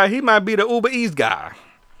be the guy. He might be the Uber Eats guy.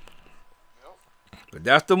 Yep. But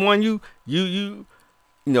that's the one you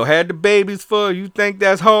had the babies for. You think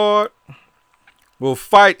that's hard? Will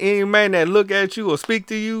fight any man that look at you or speak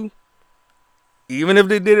to you, even if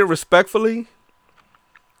they did it respectfully.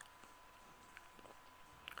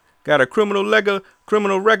 Got a criminal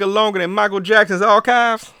record longer than Michael Jackson's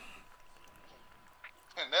archives.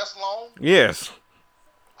 And that's long. Yes,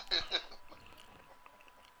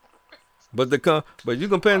 but you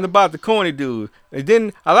complaining Right. about the corny dudes. And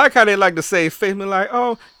then I like how they like to say face me like,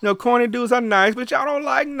 oh, corny dudes are nice, but y'all don't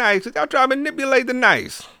like nice. Y'all try to manipulate the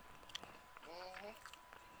nice.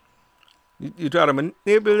 Hmm. You try to So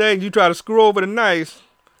manipulate, you try to screw over the nice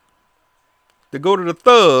to go to the they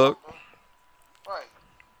thug. talk about right.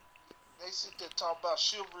 They sit there talk about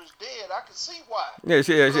chivalry is dead. I can see why. Yeah,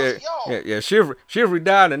 Because of y'all. Chivalry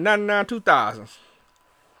died in 99 2000s.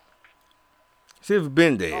 Chivalry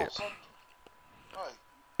been No, dead. some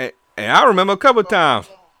right. And I remember a You couple of don't times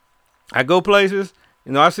want I go places,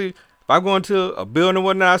 I see if I go into a building or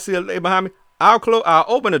whatnot, I see a lady behind me. I'll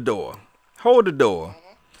open the door, hold the door. hmm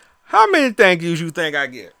How many thank yous you think I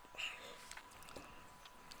get?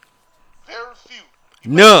 very few.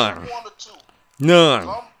 You may get None, one or two. none.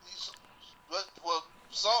 Some, but well,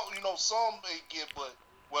 some some may get, but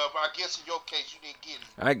Well, I guess in your case you didn't get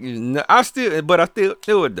it. I still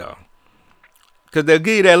do it though. Cause they'll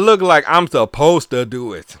give you that look like I'm supposed to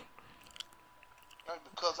do it. Right,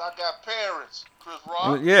 because I got parents, Chris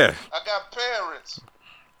Rock. Yeah, I got parents.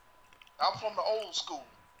 I'm from the old school.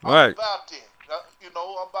 I'm right. about that. I'm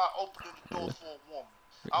about opening the door for a woman.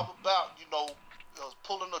 I'm about,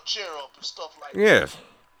 pulling a chair up and stuff like that. Yes.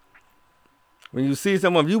 When you see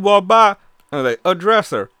someone, you walk by, and like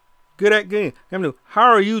address her. Good at game. How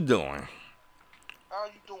are you doing? How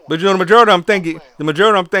you doing? But the majority of them think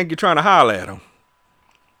Program. you're trying to holler at them.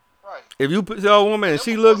 Right. If you tell a woman and Them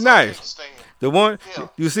she the look ones I can't nice, stand. the one Yeah.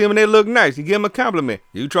 you see them and they look nice, you give them a compliment.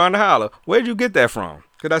 You trying to holler? Where'd you get that from?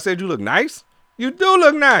 Cause I said you look nice. You do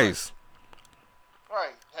look nice.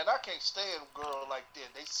 Right. And I can't stand a girl like that.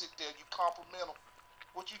 They sit there, you compliment them.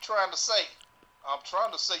 What you trying to say? I'm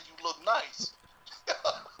trying to say you look nice.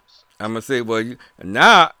 I'm gonna say, well,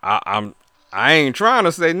 now I ain't trying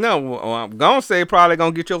to say no. Well, I'm gonna say probably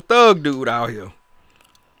gonna get your thug dude out here.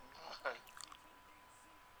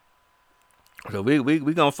 Right. So we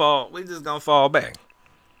gonna fall. We just gonna fall back.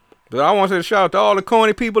 But I want to shout out to all the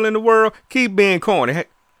corny people in the world. Keep being corny. Right.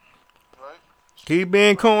 Keep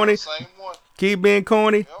being corny. Same one. Keep being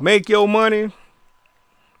corny. Yep. Make your money. Mm-hmm.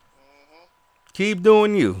 Keep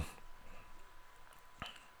doing you.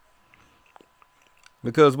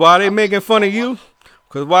 Because while they making fun of you,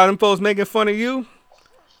 because while them folks making fun of you,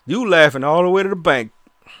 you laughing all the way to the bank.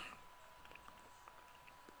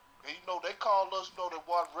 And they call us, that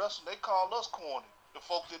watch wrestling, they call us corny. The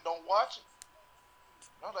folks that don't watch it.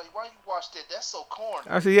 I'm like, why you watch that? That's so corny.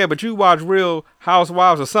 I said, yeah, but you watch Real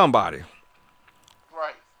Housewives of somebody.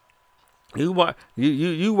 Right. You watch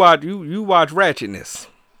ratchetness.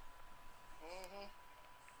 Mm-hmm.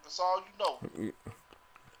 That's all you know.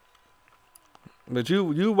 But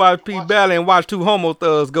you watch P Valley and watch two homo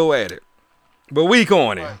thugs go at it. But we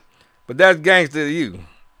corny. Right. But that's gangster to you.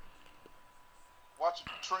 Watching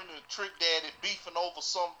Trina and Trick Daddy beefing over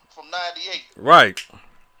some from '98. Right.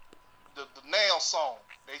 The Nail song.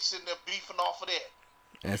 They sitting there beefing off of that.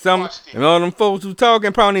 And all them folks who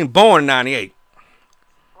talking probably ain't born in '98.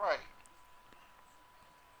 Right.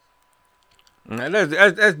 Now,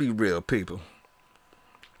 let's be real, people.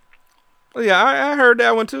 Well, yeah, I heard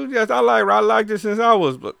that one too. Yes, I liked it since I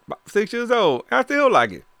was about 6 years old. I still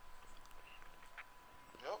like it.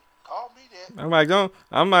 Yep. Call me that.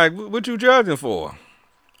 I'm like, what you judging for?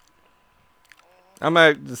 I'm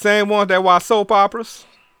like, the same ones that watch soap operas,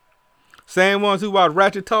 same ones who watch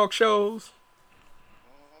ratchet talk shows.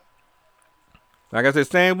 Like I said,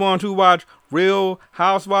 same ones who watch Real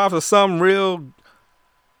Housewives or some Real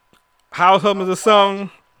House Husbands or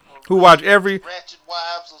something. Who watch every Ratchet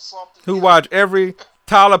Wives or something. Who watch every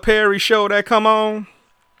Tyler Perry show that come on.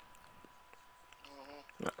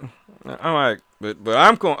 Mm-hmm. I'm like, but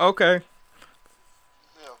I'm going, okay.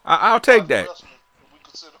 Yeah. I'll take that. We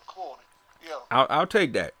consider corny. Yeah. I'll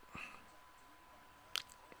take that.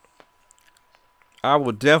 I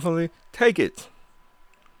will definitely take it.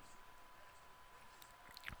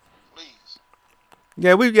 Please.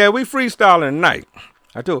 Yeah, we freestyling tonight.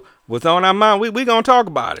 I told what's on our mind. We gonna talk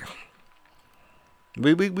about it.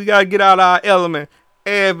 We gotta get out our element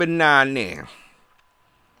every now and then.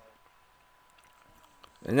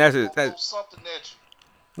 And that's it. That's something at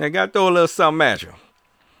you. I gotta throw a little something at you.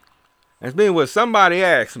 It's been what somebody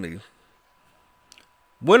asked me.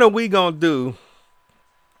 When are we gonna do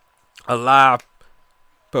a live?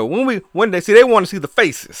 But when they want to see the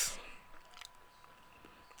faces.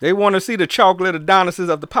 They want to see the chocolate Adonises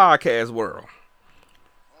of the podcast world.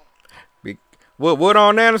 What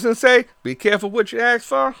on Anderson say? Be careful what you ask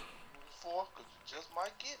for. Because you just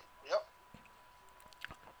might get it.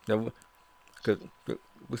 Yep. Cause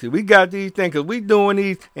we got these things, because we doing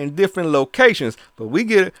these in different locations. But we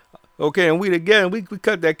get it, okay, and we together, and we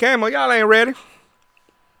cut that camera. Y'all ain't ready.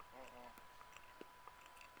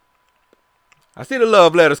 I see the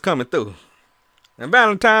love letters coming through. And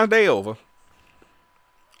Valentine's Day over. Oh,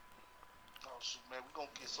 shit, man. We're going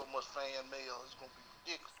to get so much fan mail. It's going to be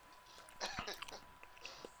ridiculous.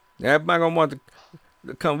 Everybody going to want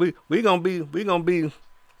to come. We going to be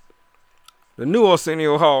the new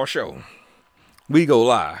Arsenio Hall show. We go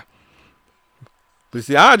live. But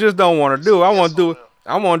see, I just don't want to do it. I want to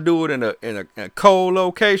do it in a cold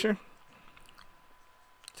location.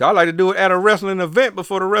 So I like to do it at a wrestling event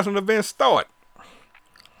before the wrestling event start.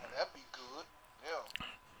 That'd be good. Yeah.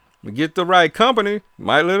 We get the right company,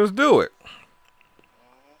 might let us do it.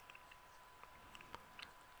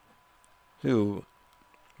 Dude,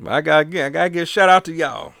 I gotta give a shout out to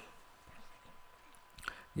y'all.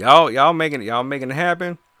 Y'all making it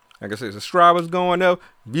happen. Like I said, subscribers going up,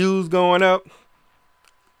 views going up.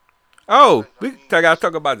 Oh, Right. I we mean, gotta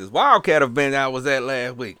talk about this Wildcat event I was at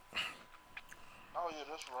last week. oh yeah,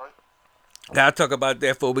 that's right. Gotta talk about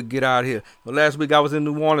that before we get out of here. Well, last week I was in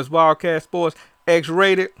New Orleans Wildcat Sports,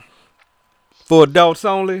 X-rated for adults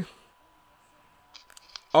only.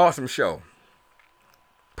 Awesome show,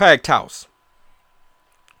 packed house.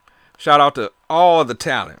 Shout out to all the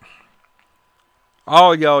talent.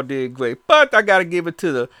 All y'all did great, but I gotta give it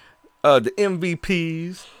to the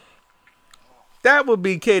MVPs. That would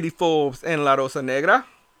be Katie Forbes and La Rosa Negra.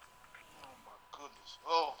 Oh my goodness.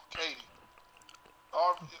 Oh, Katie,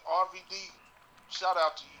 RVD, shout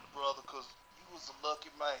out to you, brother, cause you was a lucky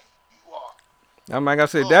man. You are. I'm like I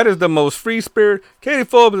said, Oh, that is the most free spirit. Katie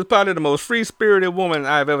Forbes is probably the most free spirited woman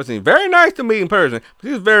I've ever seen. Very nice to meet in person.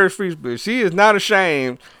 She's very free spirited. She is not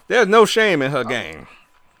ashamed. There's no shame in her I, game.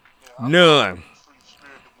 yeah, I love None. free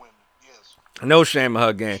spirited women. Yes. No shame in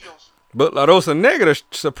her game. Heels. But La Rosa Negra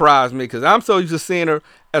surprised me because I'm so used to seeing her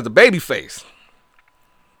as a baby face.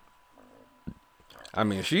 I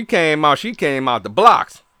mean, she came out. She came out the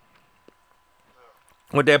blocks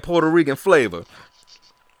with that Puerto Rican flavor,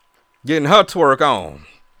 getting her twerk on.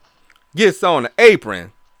 Gets on the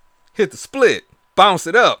apron, hit the split, bounce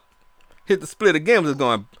it up, hit the split again. Was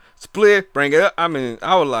going split, bring it up. I mean,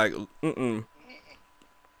 I was like, mm.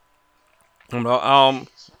 Jeez.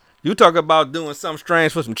 You talk about doing something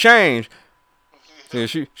strange for some change. Yeah.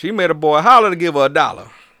 See, she made a boy holler to give her $1. Dollar. I'm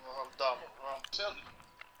telling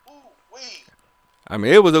you. Ooh, wee. I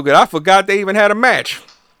mean, it was so good. I forgot they even had a match.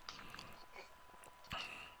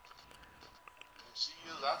 She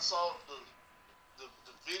is. I saw the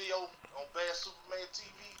video on Bad Superman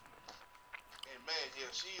TV, and man, yeah,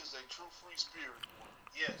 she is a true free spirit woman.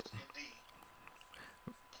 Yes, indeed.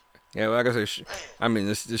 Yeah, like I said, Man, I mean,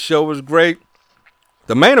 the show was great.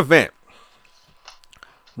 The main event,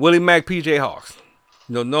 Willie Mack, PJ Hawks.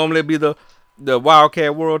 Normally it'd be the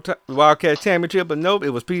Wildcat Championship, but nope, it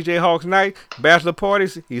was PJ Hawks night, bachelor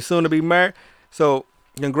parties. He's soon to be married, so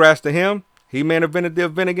congrats to him. He main evented the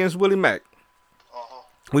event against Willie Mack. uh-huh.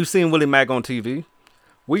 We've seen Willie Mack on TV.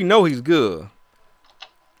 We know he's good.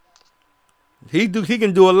 He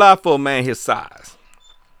can do a lot for a man his size.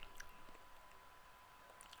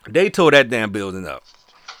 They tore that damn building up.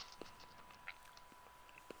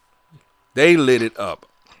 They lit it up.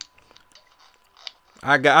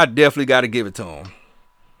 I definitely got to give it to him.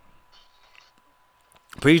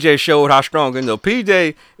 PJ showed how strong.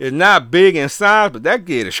 PJ is not big in size, but that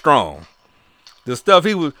kid is strong.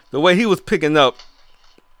 The way he was picking up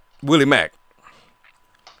Willie Mack.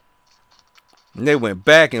 And they went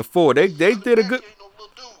back and forth. They Willie did a Mack good. ain't no little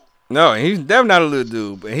dude. No, he's definitely not a little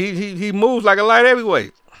dude, but he moves like a light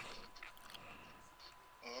heavyweight.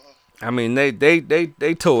 Mm-hmm. I mean,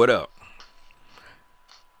 they tore it up.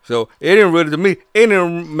 So it didn't really, to me, it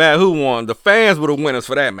didn't matter who won. The fans were the winners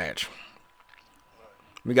for that match.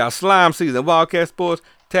 We got Slime Season, Wildcat Sports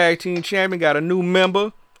Tag Team Champion, got a new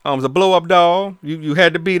member. It's a blow up doll. You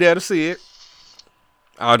had to be there to see it.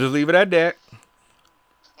 I'll just leave it at that.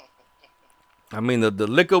 I mean, the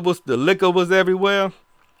liquor was everywhere.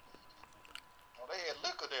 Oh, they had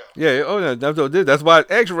liquor there. Yeah, oh yeah, that's why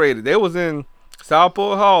it's X-rated. They was in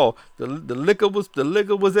Southport Hall. The liquor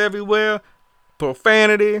was everywhere.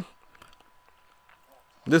 Profanity.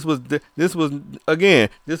 This was again.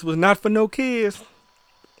 This was not for no kids.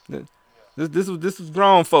 Yeah. This was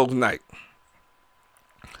grown folks night.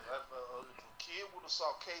 If a kid would have saw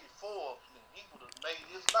Katie Ford, he would have made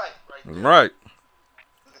his night right there. Right.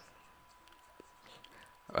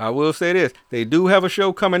 I will say this: they do have a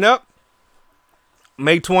show coming up,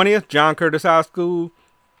 May 20th, John Curtis High School,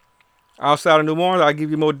 outside of New Orleans. I'll give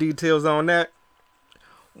you more details on that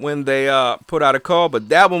when they put out a call. But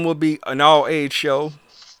that one will be an all age show.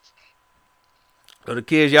 So the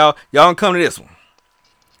kids, y'all can come to this one.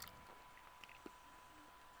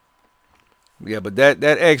 Yeah, but that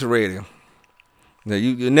X-rated. Now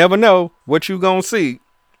you never know what you gonna see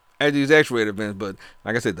at these X-rated events. But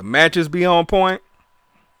like I said, the matches be on point.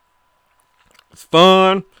 It's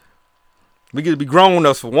fun. We get to be grown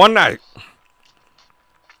ups for one night.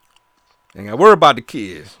 Ain't got to worry about the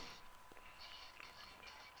kids.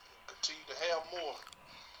 Continue to have more.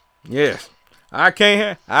 Yes. I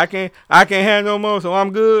can't have no more, so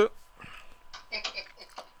I'm good.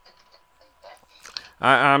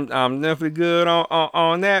 I'm definitely good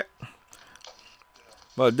on that.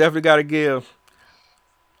 But definitely gotta give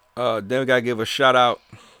a shout out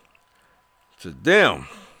to them.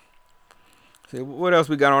 See what else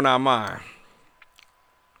we got on our mind.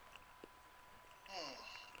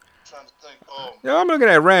 Trying to think. Yeah, I'm looking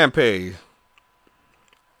at Rampage.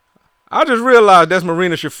 I just realized that's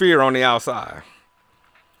Marina Shafir on the outside.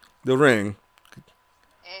 The ring.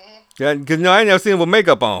 Mm-hmm. Yeah, because I ain't never seen him with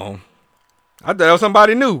makeup on. I thought that was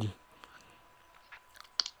somebody new.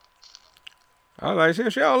 I was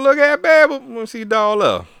like, she don't look that bad, but when she doll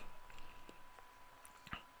up.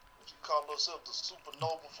 She called herself the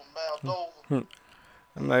supernova from Moldova.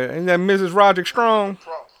 I'm like, ain't that Mrs. Roger And the Strong?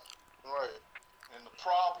 problem, right? And the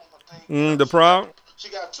problem, I think, yeah, The problem. she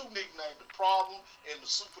got two nicknames: the problem and the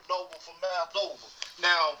supernova from Moldova.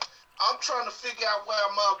 Now, I'm trying to figure out where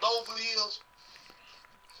Moldova is.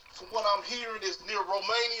 From what I'm hearing, is near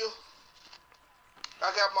Romania.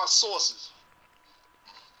 I got my sources.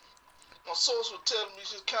 My source was telling me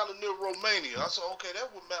she's kind of near Romania. I said, okay, that's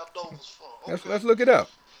where Moldova's from. Okay. Let's look it up.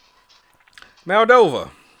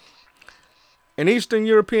 Moldova, an Eastern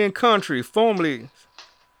European country formerly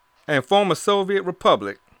and former Soviet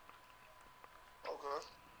republic. Okay.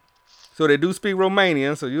 So they do speak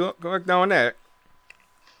Romanian, so you correct on that.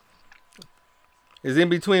 It's in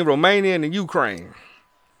between Romania and the Ukraine.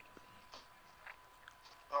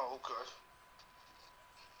 Oh,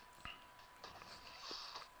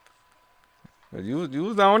 okay. You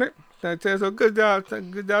was on it. So good job to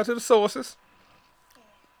the sources.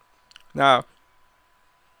 Now,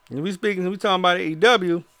 when we talking about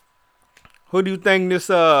AEW, who do you think this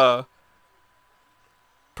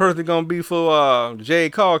person gonna be for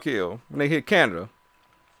Jade Cargill when they hit Canada?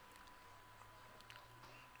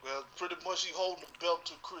 Well, pretty much he holding the belt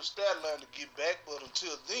to Chris Statline to get back, but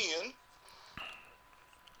until then,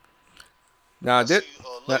 Now, I that, see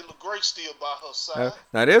Layla Gray still by her side.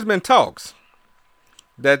 now there's been talks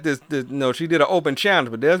that this she did an open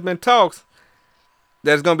challenge, but there's been talks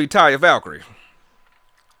that it's gonna be Taya Valkyrie.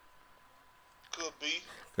 Could be.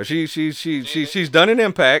 Cause she's done an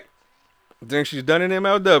Impact, then she's done an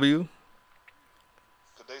MLW.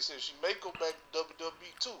 Cause they said she may go back to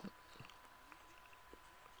WWE too.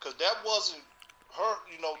 Cause that wasn't her,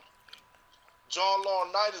 John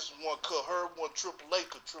Laurinaitis one cut her one Triple H,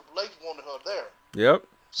 cause Triple H wanted her there. Yep.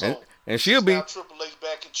 So and she'll be Triple H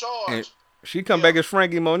back in charge. And she come back as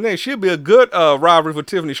Frankie Monet. She'll be a good rivalry for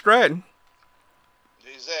Tiffany Stratton.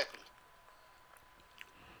 Exactly.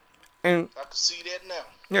 And I can see that now.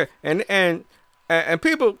 yeah, and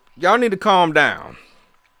people, y'all need to calm down.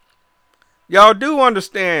 Y'all do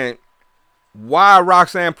understand why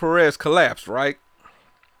Roxanne Perez collapsed, right?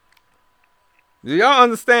 Do y'all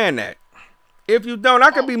understand that? If you don't,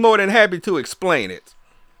 I could be more than happy to explain it.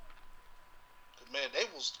 Man, they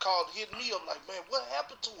was hitting me up like, man, what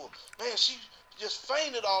happened to her? Man, she just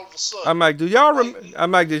fainted all of a sudden. I'm like,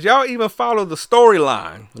 did y'all even follow the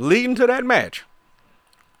storyline leading to that match?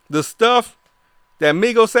 The stuff that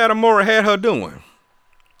Migo Satomura had her doing.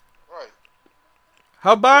 Right.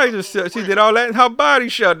 Her body she did all that and her body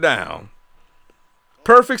shut down.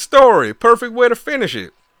 Perfect story. Perfect way to finish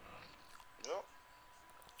it. Yep.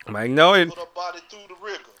 I'm like, no, put her body through the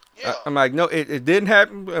rigor. Yeah. I'm like, no, it didn't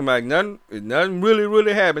happen. I'm like, nothing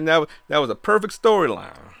really happened. That was a perfect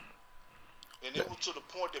storyline. And it was to the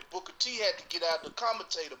point that Booker T had to get out of the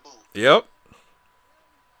commentator booth. Yep.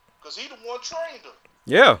 Because he the one trained her.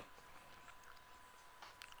 Yeah.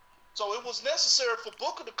 So it was necessary for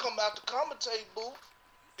Booker to come out the commentator booth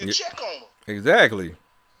and check on her. Exactly.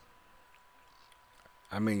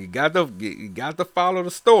 I mean, you got to follow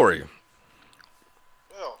the story.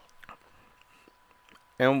 Yeah.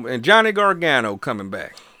 And Johnny Gargano coming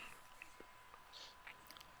back.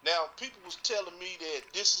 Now, people was telling me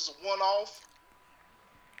that this is a one-off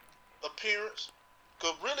appearance.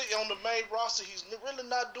 Because really, on the main roster, he's really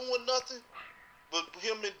not doing nothing. But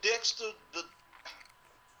him and Dexter,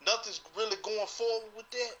 nothing's really going forward with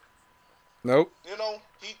that. Nope.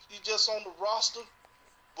 He just on the roster.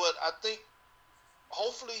 But I think,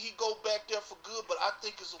 hopefully, he go back there for good. But I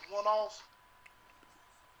think it's a one-off.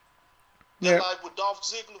 Yeah. And like with Dolph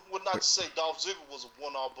Ziggler, well, not to say Dolph Ziggler was a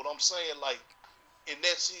one-off, but I'm saying like,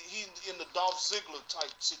 he's in the Dolph Ziggler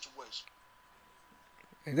type situation.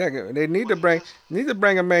 Exactly. They need to bring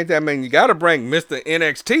a man. I mean, you got to bring Mr.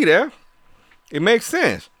 NXT there. It makes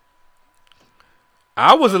sense.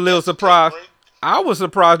 I was a little surprised. I was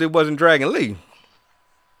surprised it wasn't Dragon Lee.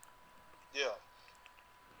 Yeah.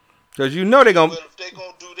 Because you know they're gonna. Well, if they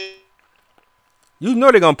gonna do that, you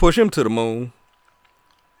know they're gonna push him to the moon.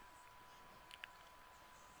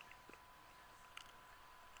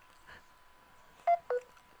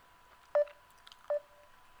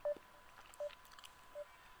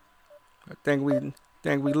 I think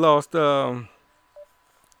we lost the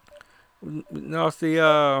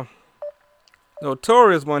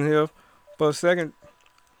Notorious one here for a second.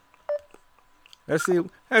 Let's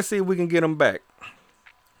see if we can get him back.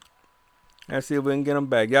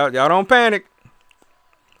 Y'all don't panic.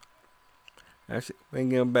 We can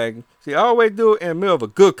get him back. See, I always do it in the middle of a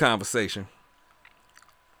good conversation.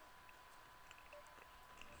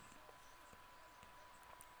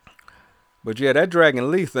 But yeah, that Dragon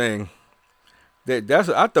Lee thing, that's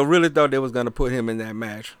really thought they was gonna put him in that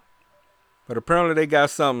match. But apparently they got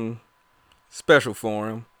something special for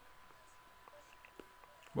him.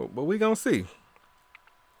 But we gonna see.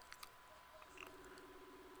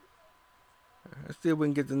 Let's see if we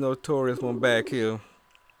can get the Notorious one back here.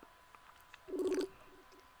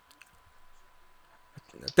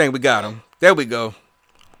 I think we got him. There we go.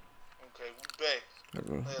 Okay, we back.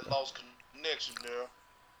 I had lost connection there.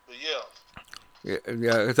 But yeah.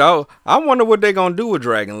 Yeah. So I wonder what they gonna do with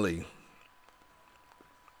Dragon Lee.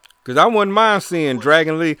 Cause I wouldn't mind seeing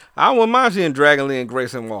Dragon Lee. I wouldn't mind seeing Dragon Lee and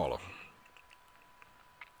Grayson Waller.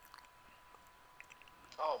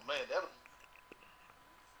 Oh man, that.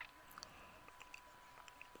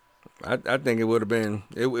 I think it would have been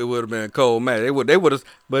it would have been a cold match. They would have,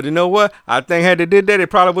 but you know what? I think had they did that, they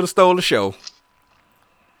probably would have stole the show.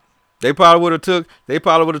 They probably would have took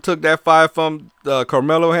that fight from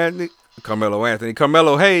Carmelo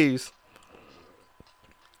Hayes,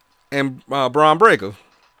 and Braun Breaker.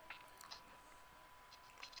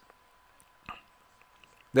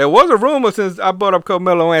 There was a rumor, since I brought up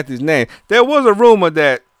Carmelo Anthony's name, there was a rumor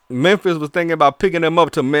that Memphis was thinking about picking him up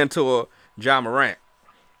to mentor Ja Morant.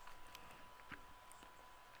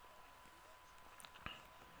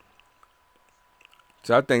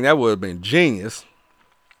 So I think that would have been genius.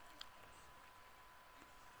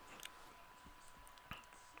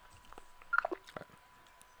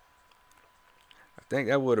 I think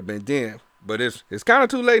that would have been then. But it's kind of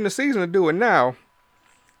too late in the season to do it now.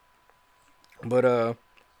 But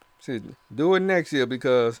see, do it next year,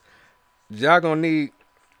 because Ja gonna need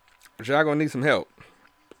some help.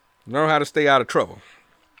 Learn how to stay out of trouble.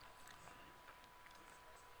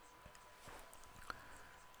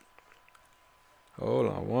 Hold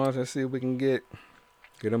on once. Let's see if we can get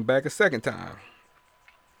him back a second time.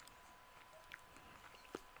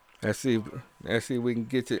 Let's see if we can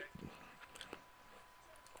get it.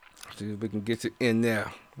 See if we can get it in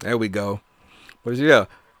there. There we go. But yeah.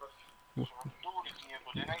 Do it again,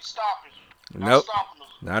 but it ain't stopping. Nope. Stopping us.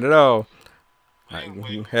 Not at all.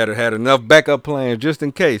 Anyway. Had enough backup plans just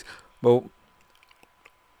in case. But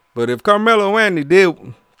if Carmelo Anthony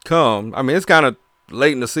did come, I mean, it's kind of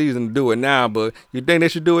late in the season to do it now, but you think they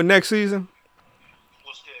should do it next season?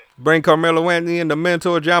 What's that? Bring Carmelo Anthony in to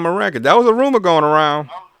mentor Ja Morant. That was a rumor going around.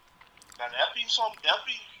 Now that be something.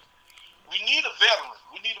 We need a veteran.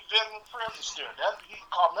 We need a veteran presence there.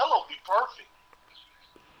 Carmelo be perfect.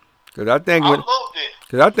 Cause I think I love that.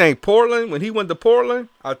 Cause I think Portland, when he went to Portland,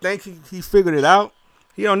 I think he figured it out.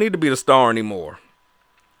 He don't need to be the star anymore.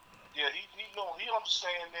 Yeah, he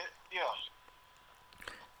understand that. Yeah.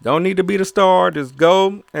 Don't need to be the star. Just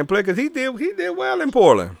go and play. Cause he did well in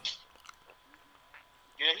Portland.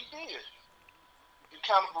 Yeah, he did. It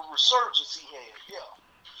kind of a resurgence he had.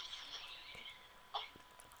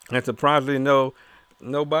 Yeah. And surprisingly,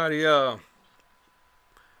 nobody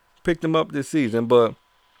picked him up this season, but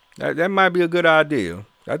that might be a good idea.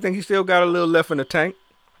 I think he still got a little left in the tank.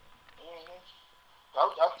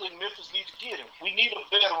 I think Memphis needs to get him. We need a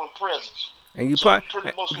veteran presence. And you pretty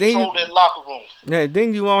much control that locker room. Yeah,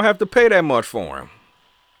 then you won't have to pay that much for him.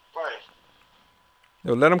 Right.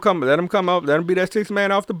 So let him come up. Let him be that sixth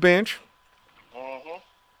man off the bench.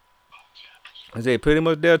 And they pretty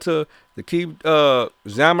much there to keep Ja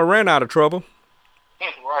Morant out of trouble.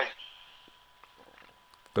 Right.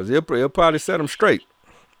 Because he'll probably set him straight.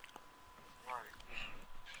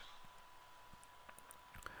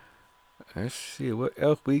 Let's see what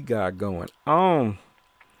else we got going on.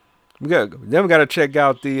 We got to check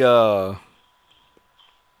out the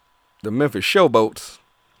Memphis Showboats.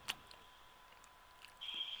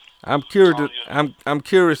 I'm curious. I'm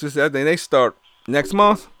curious to see. I think they start next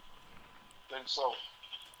month. I think so.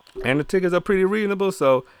 And the tickets are pretty reasonable,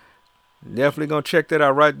 so definitely gonna check that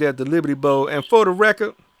out right there at the Liberty Bowl. And for the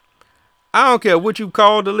record, I don't care what you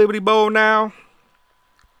call the Liberty Bowl now.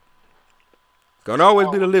 Gonna always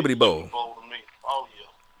be the Liberty Bowl. To me. Oh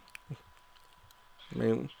yeah. I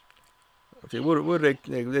mean, okay, what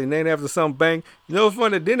they named after some bank? You know what's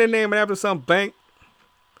funny? Didn't they name it after some bank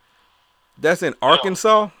that's in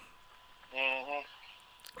Arkansas?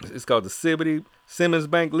 It's called the Simmons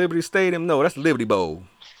Bank Liberty Stadium. No, that's the Liberty Bowl.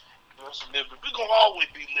 That's Liberty. We're gonna always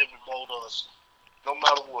be Liberty Bowl to us, no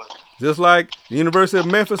matter what. Just like the University of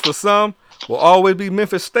Memphis for some will always be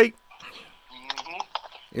Memphis State.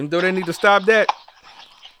 Even though they need to stop that.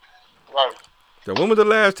 Right. So when was the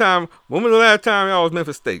last time y'all was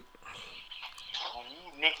Memphis State?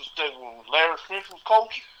 Memphis State when Larry Finch was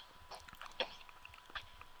coaching.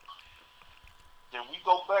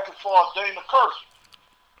 go back as far as Dana Kirk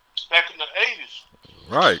back in the 80s.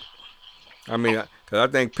 Right. I mean, because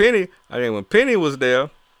I think when Penny was there,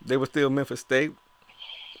 they were still Memphis State.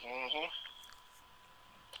 Mm-hmm.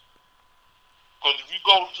 Because if you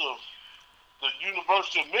go to the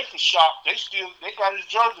University of Memphis shop, they got his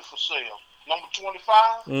jersey for sale. Number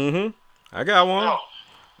 25. Mm-hmm. I got Yeah, one. I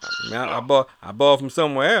mean, yeah, I bought from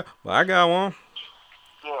somewhere else, but I got one.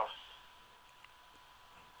 yeah.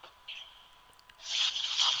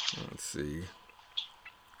 Let's see.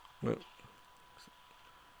 Well,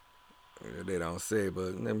 they don't say,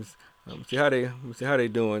 but let me see how they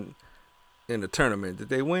doing in the tournament. Did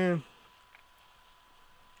they win?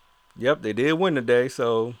 Yep, they did win today.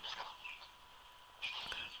 So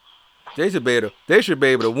they should be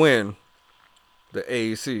able to win the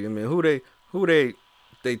AAC. I mean, who they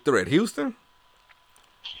threat? Houston.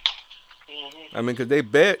 Mm-hmm. I mean, cause they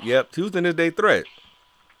bet. Yep, Houston is their threat,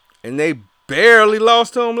 and they barely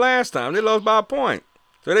lost to them last time. They lost by a point,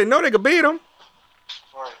 so they know they could beat them.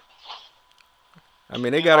 Right. I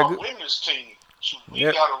mean, they And got a our good. women's team, so we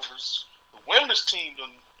Yep. got the women's team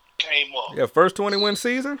done came up. Yeah, first 20-win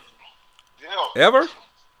season Yeah, ever. ever.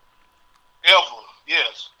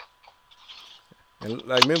 Yes. And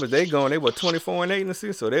like remember they were 24-8 in the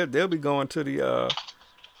season, so they'll be going to the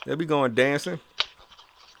they'll be going dancing.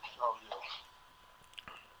 Oh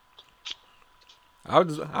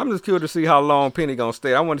yeah. I'm just curious to see how long Penny gonna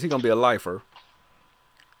stay. I wonder if he gonna be a lifer.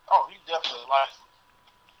 Oh, he definitely like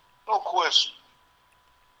it. No question.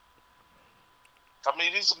 I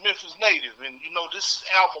mean, he's a Memphis native, and you know this is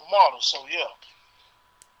alma mater, so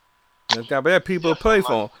yeah. And got bad people Definitely play like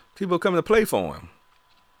for him. People come to play for him.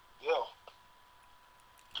 Yeah.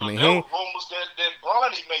 I mean, There he were ain't, rumors that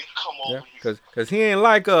Bronny may come yeah, over here. cause he ain't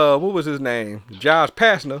like what was his name, Josh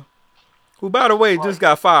Pastner, who by the way Right. just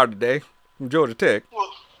got fired today from Georgia Tech.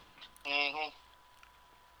 Well, mm-hmm.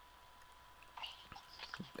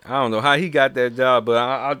 I don't know how he got that job, but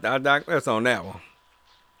I that's on that one.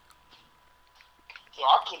 So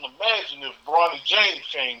I couldn't imagine if Bronny James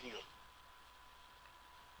came here.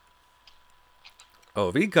 Oh,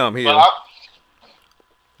 if he come But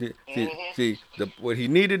here, mm-hmm. what he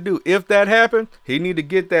need to do if that happened, he need to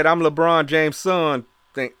get that I'm LeBron James' son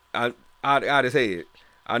thing out his head.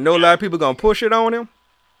 I know a lot of people gonna push it on him.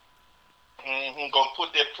 Mm-hmm. Gonna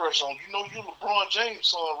put that pressure on. You know you LeBron James'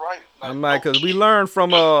 son, right? I'm like, no cause we kid. learned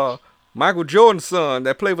from Michael Jordan's son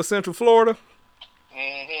that played for Central Florida,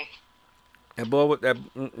 Mm-hmm. and boy, with that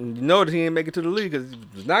you know that he didn't make it to the league because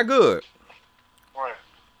it's not good. Right.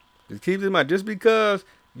 Just keep in mind, just because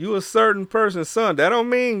you a certain person's son, that don't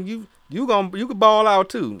mean you could ball out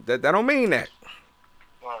too. That don't mean that.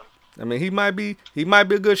 Right. I mean, he might be a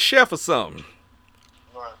good chef or something.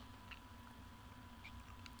 Right.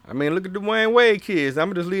 I mean, look at the Dwayne Wade kids. I'm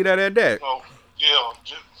gonna just leave that at that. So yeah.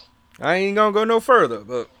 I ain't gonna go no further,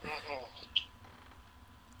 but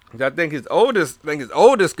Mm-hmm. I think his oldest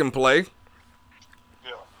can play.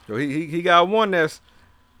 Yeah. So he got one that's.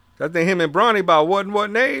 I think him and Bronny about what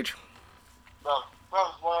age?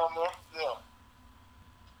 That's around there.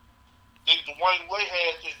 Yeah. Dwayne Wade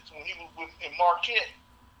had it when he was in Marquette.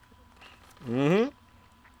 Mm-hmm.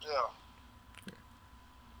 Yeah.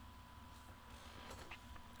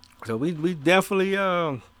 So we definitely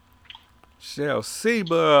shall see,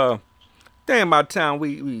 but damn, by the time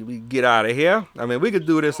we get out of here, I mean we could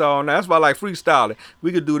do this all night. That's why I like freestyling.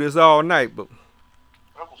 We could do this all night, but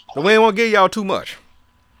That was we quick. ain't want to give y'all too much.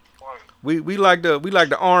 Right. We like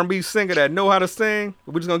the R&B singer that know how to sing.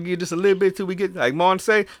 But we're just gonna give you just a little bit till we get, like Martin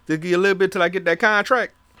say, just give you a little bit till I get that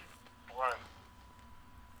contract. Right.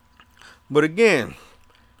 But again,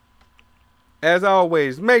 as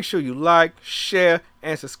always, make sure you like, share,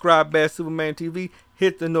 and subscribe Bad Superman TV.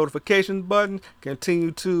 Hit the notification button.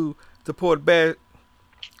 Continue to support Bad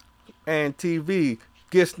and TV.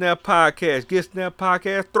 Get Snap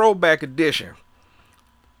Podcast Throwback Edition.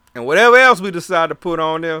 And whatever else we decide to put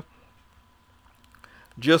on there,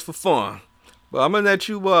 just for fun. But I'm going to let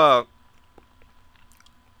you do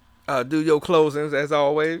your closings as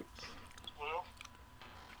always. Well,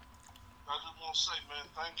 I just want to say, man,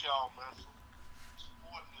 thank y'all, man, for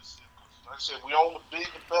supporting this shit. 'Cause like I said, we on the bigger,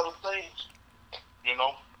 better things. You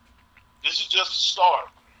know, this is just a start.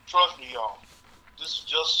 Trust me, y'all. This is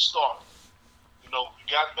just a start. You know, we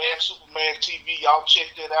got Bad Superman TV. Y'all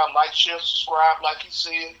check that out. Like, share, subscribe, like he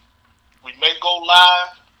said. We may go live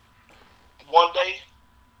one day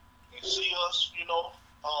and see us.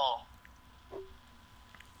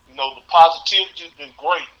 The positivity has been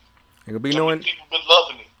great. Ain't gonna be So no many people been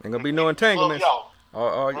loving it. ain't gonna be no Love entanglements. y'all.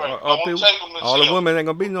 All, Right. all, No people, entanglements all the here. women ain't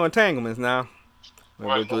gonna be no entanglements now.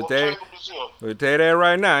 Right. No We'll tell entanglements here. you that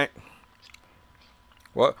right now.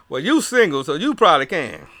 Well, you single, so you probably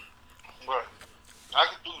can. Right. I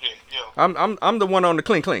can do that. Yeah. I'm the one on the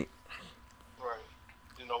clink clink. Right.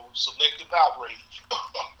 Selective outrage.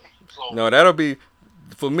 So. No, that'll be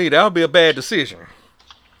for me. That'll be a bad decision.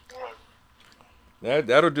 Right.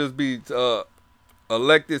 That'll just be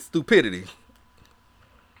elected stupidity.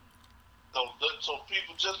 So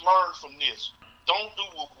people just learn from this. Don't do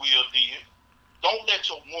what Will did. Don't let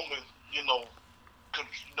your woman, let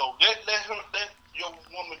your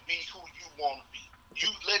woman be who you want to be.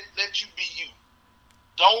 Let you be you.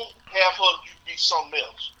 Don't have her you be something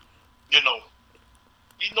else. You know,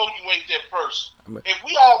 you ain't that person. And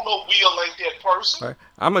we all know Will ain't that person. Right.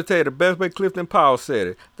 I'm gonna tell you the best way Clifton Powell said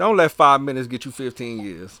it. Don't let 5 minutes get you 15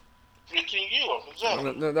 years. 15 years,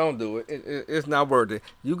 exactly. No, don't do it. It's not worth it.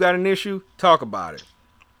 You got an issue? Talk about it.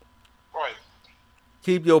 Right.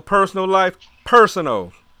 Keep your personal life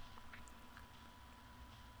personal.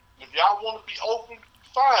 If y'all want to be open,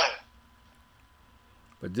 fine.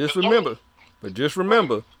 But just But don't. remember. But just Right.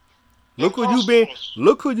 remember. Look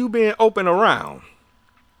who you being open around.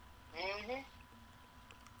 Mm-hmm.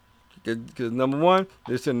 Because number one,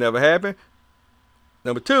 this should never happen.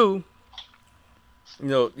 Number two,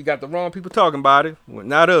 you got the wrong people talking about it. Well,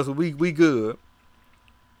 not us. We good.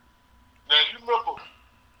 Now you remember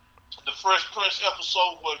the Fresh Prince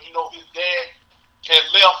episode where his dad had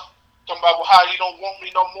left, talking about how he don't want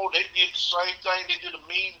me no more. They did the same thing. They did a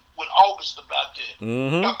meme with August about that. How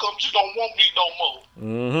Mm-hmm. come you don't want me no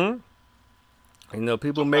more? Mm-hmm.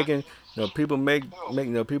 People Somebody, making, people make, oh,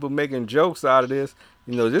 make, people making jokes out of this.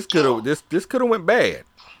 This could oh, have, this could have went bad.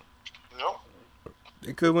 yeah,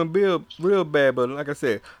 It could have went real bad. But like I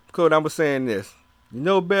said, Code, I was saying this. You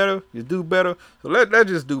know better, you do better. So let's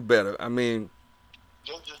just do better. let's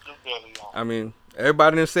just do better, y'all.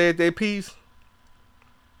 Everybody done said their piece.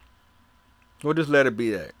 We'll just let it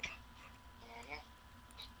be that. Mm-hmm.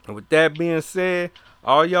 And with that being said,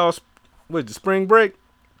 all y'all, with the spring break,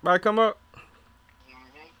 might come up.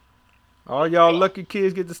 Mm-hmm. All y'all lucky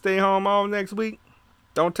kids get to stay home all next week.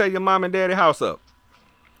 Don't tell your mom and daddy house up.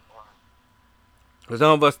 Because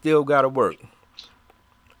some of us still got to work.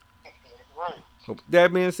 Right. With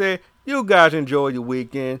that being said, you guys enjoy your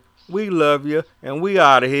weekend. We love you, and we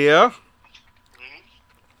out of here.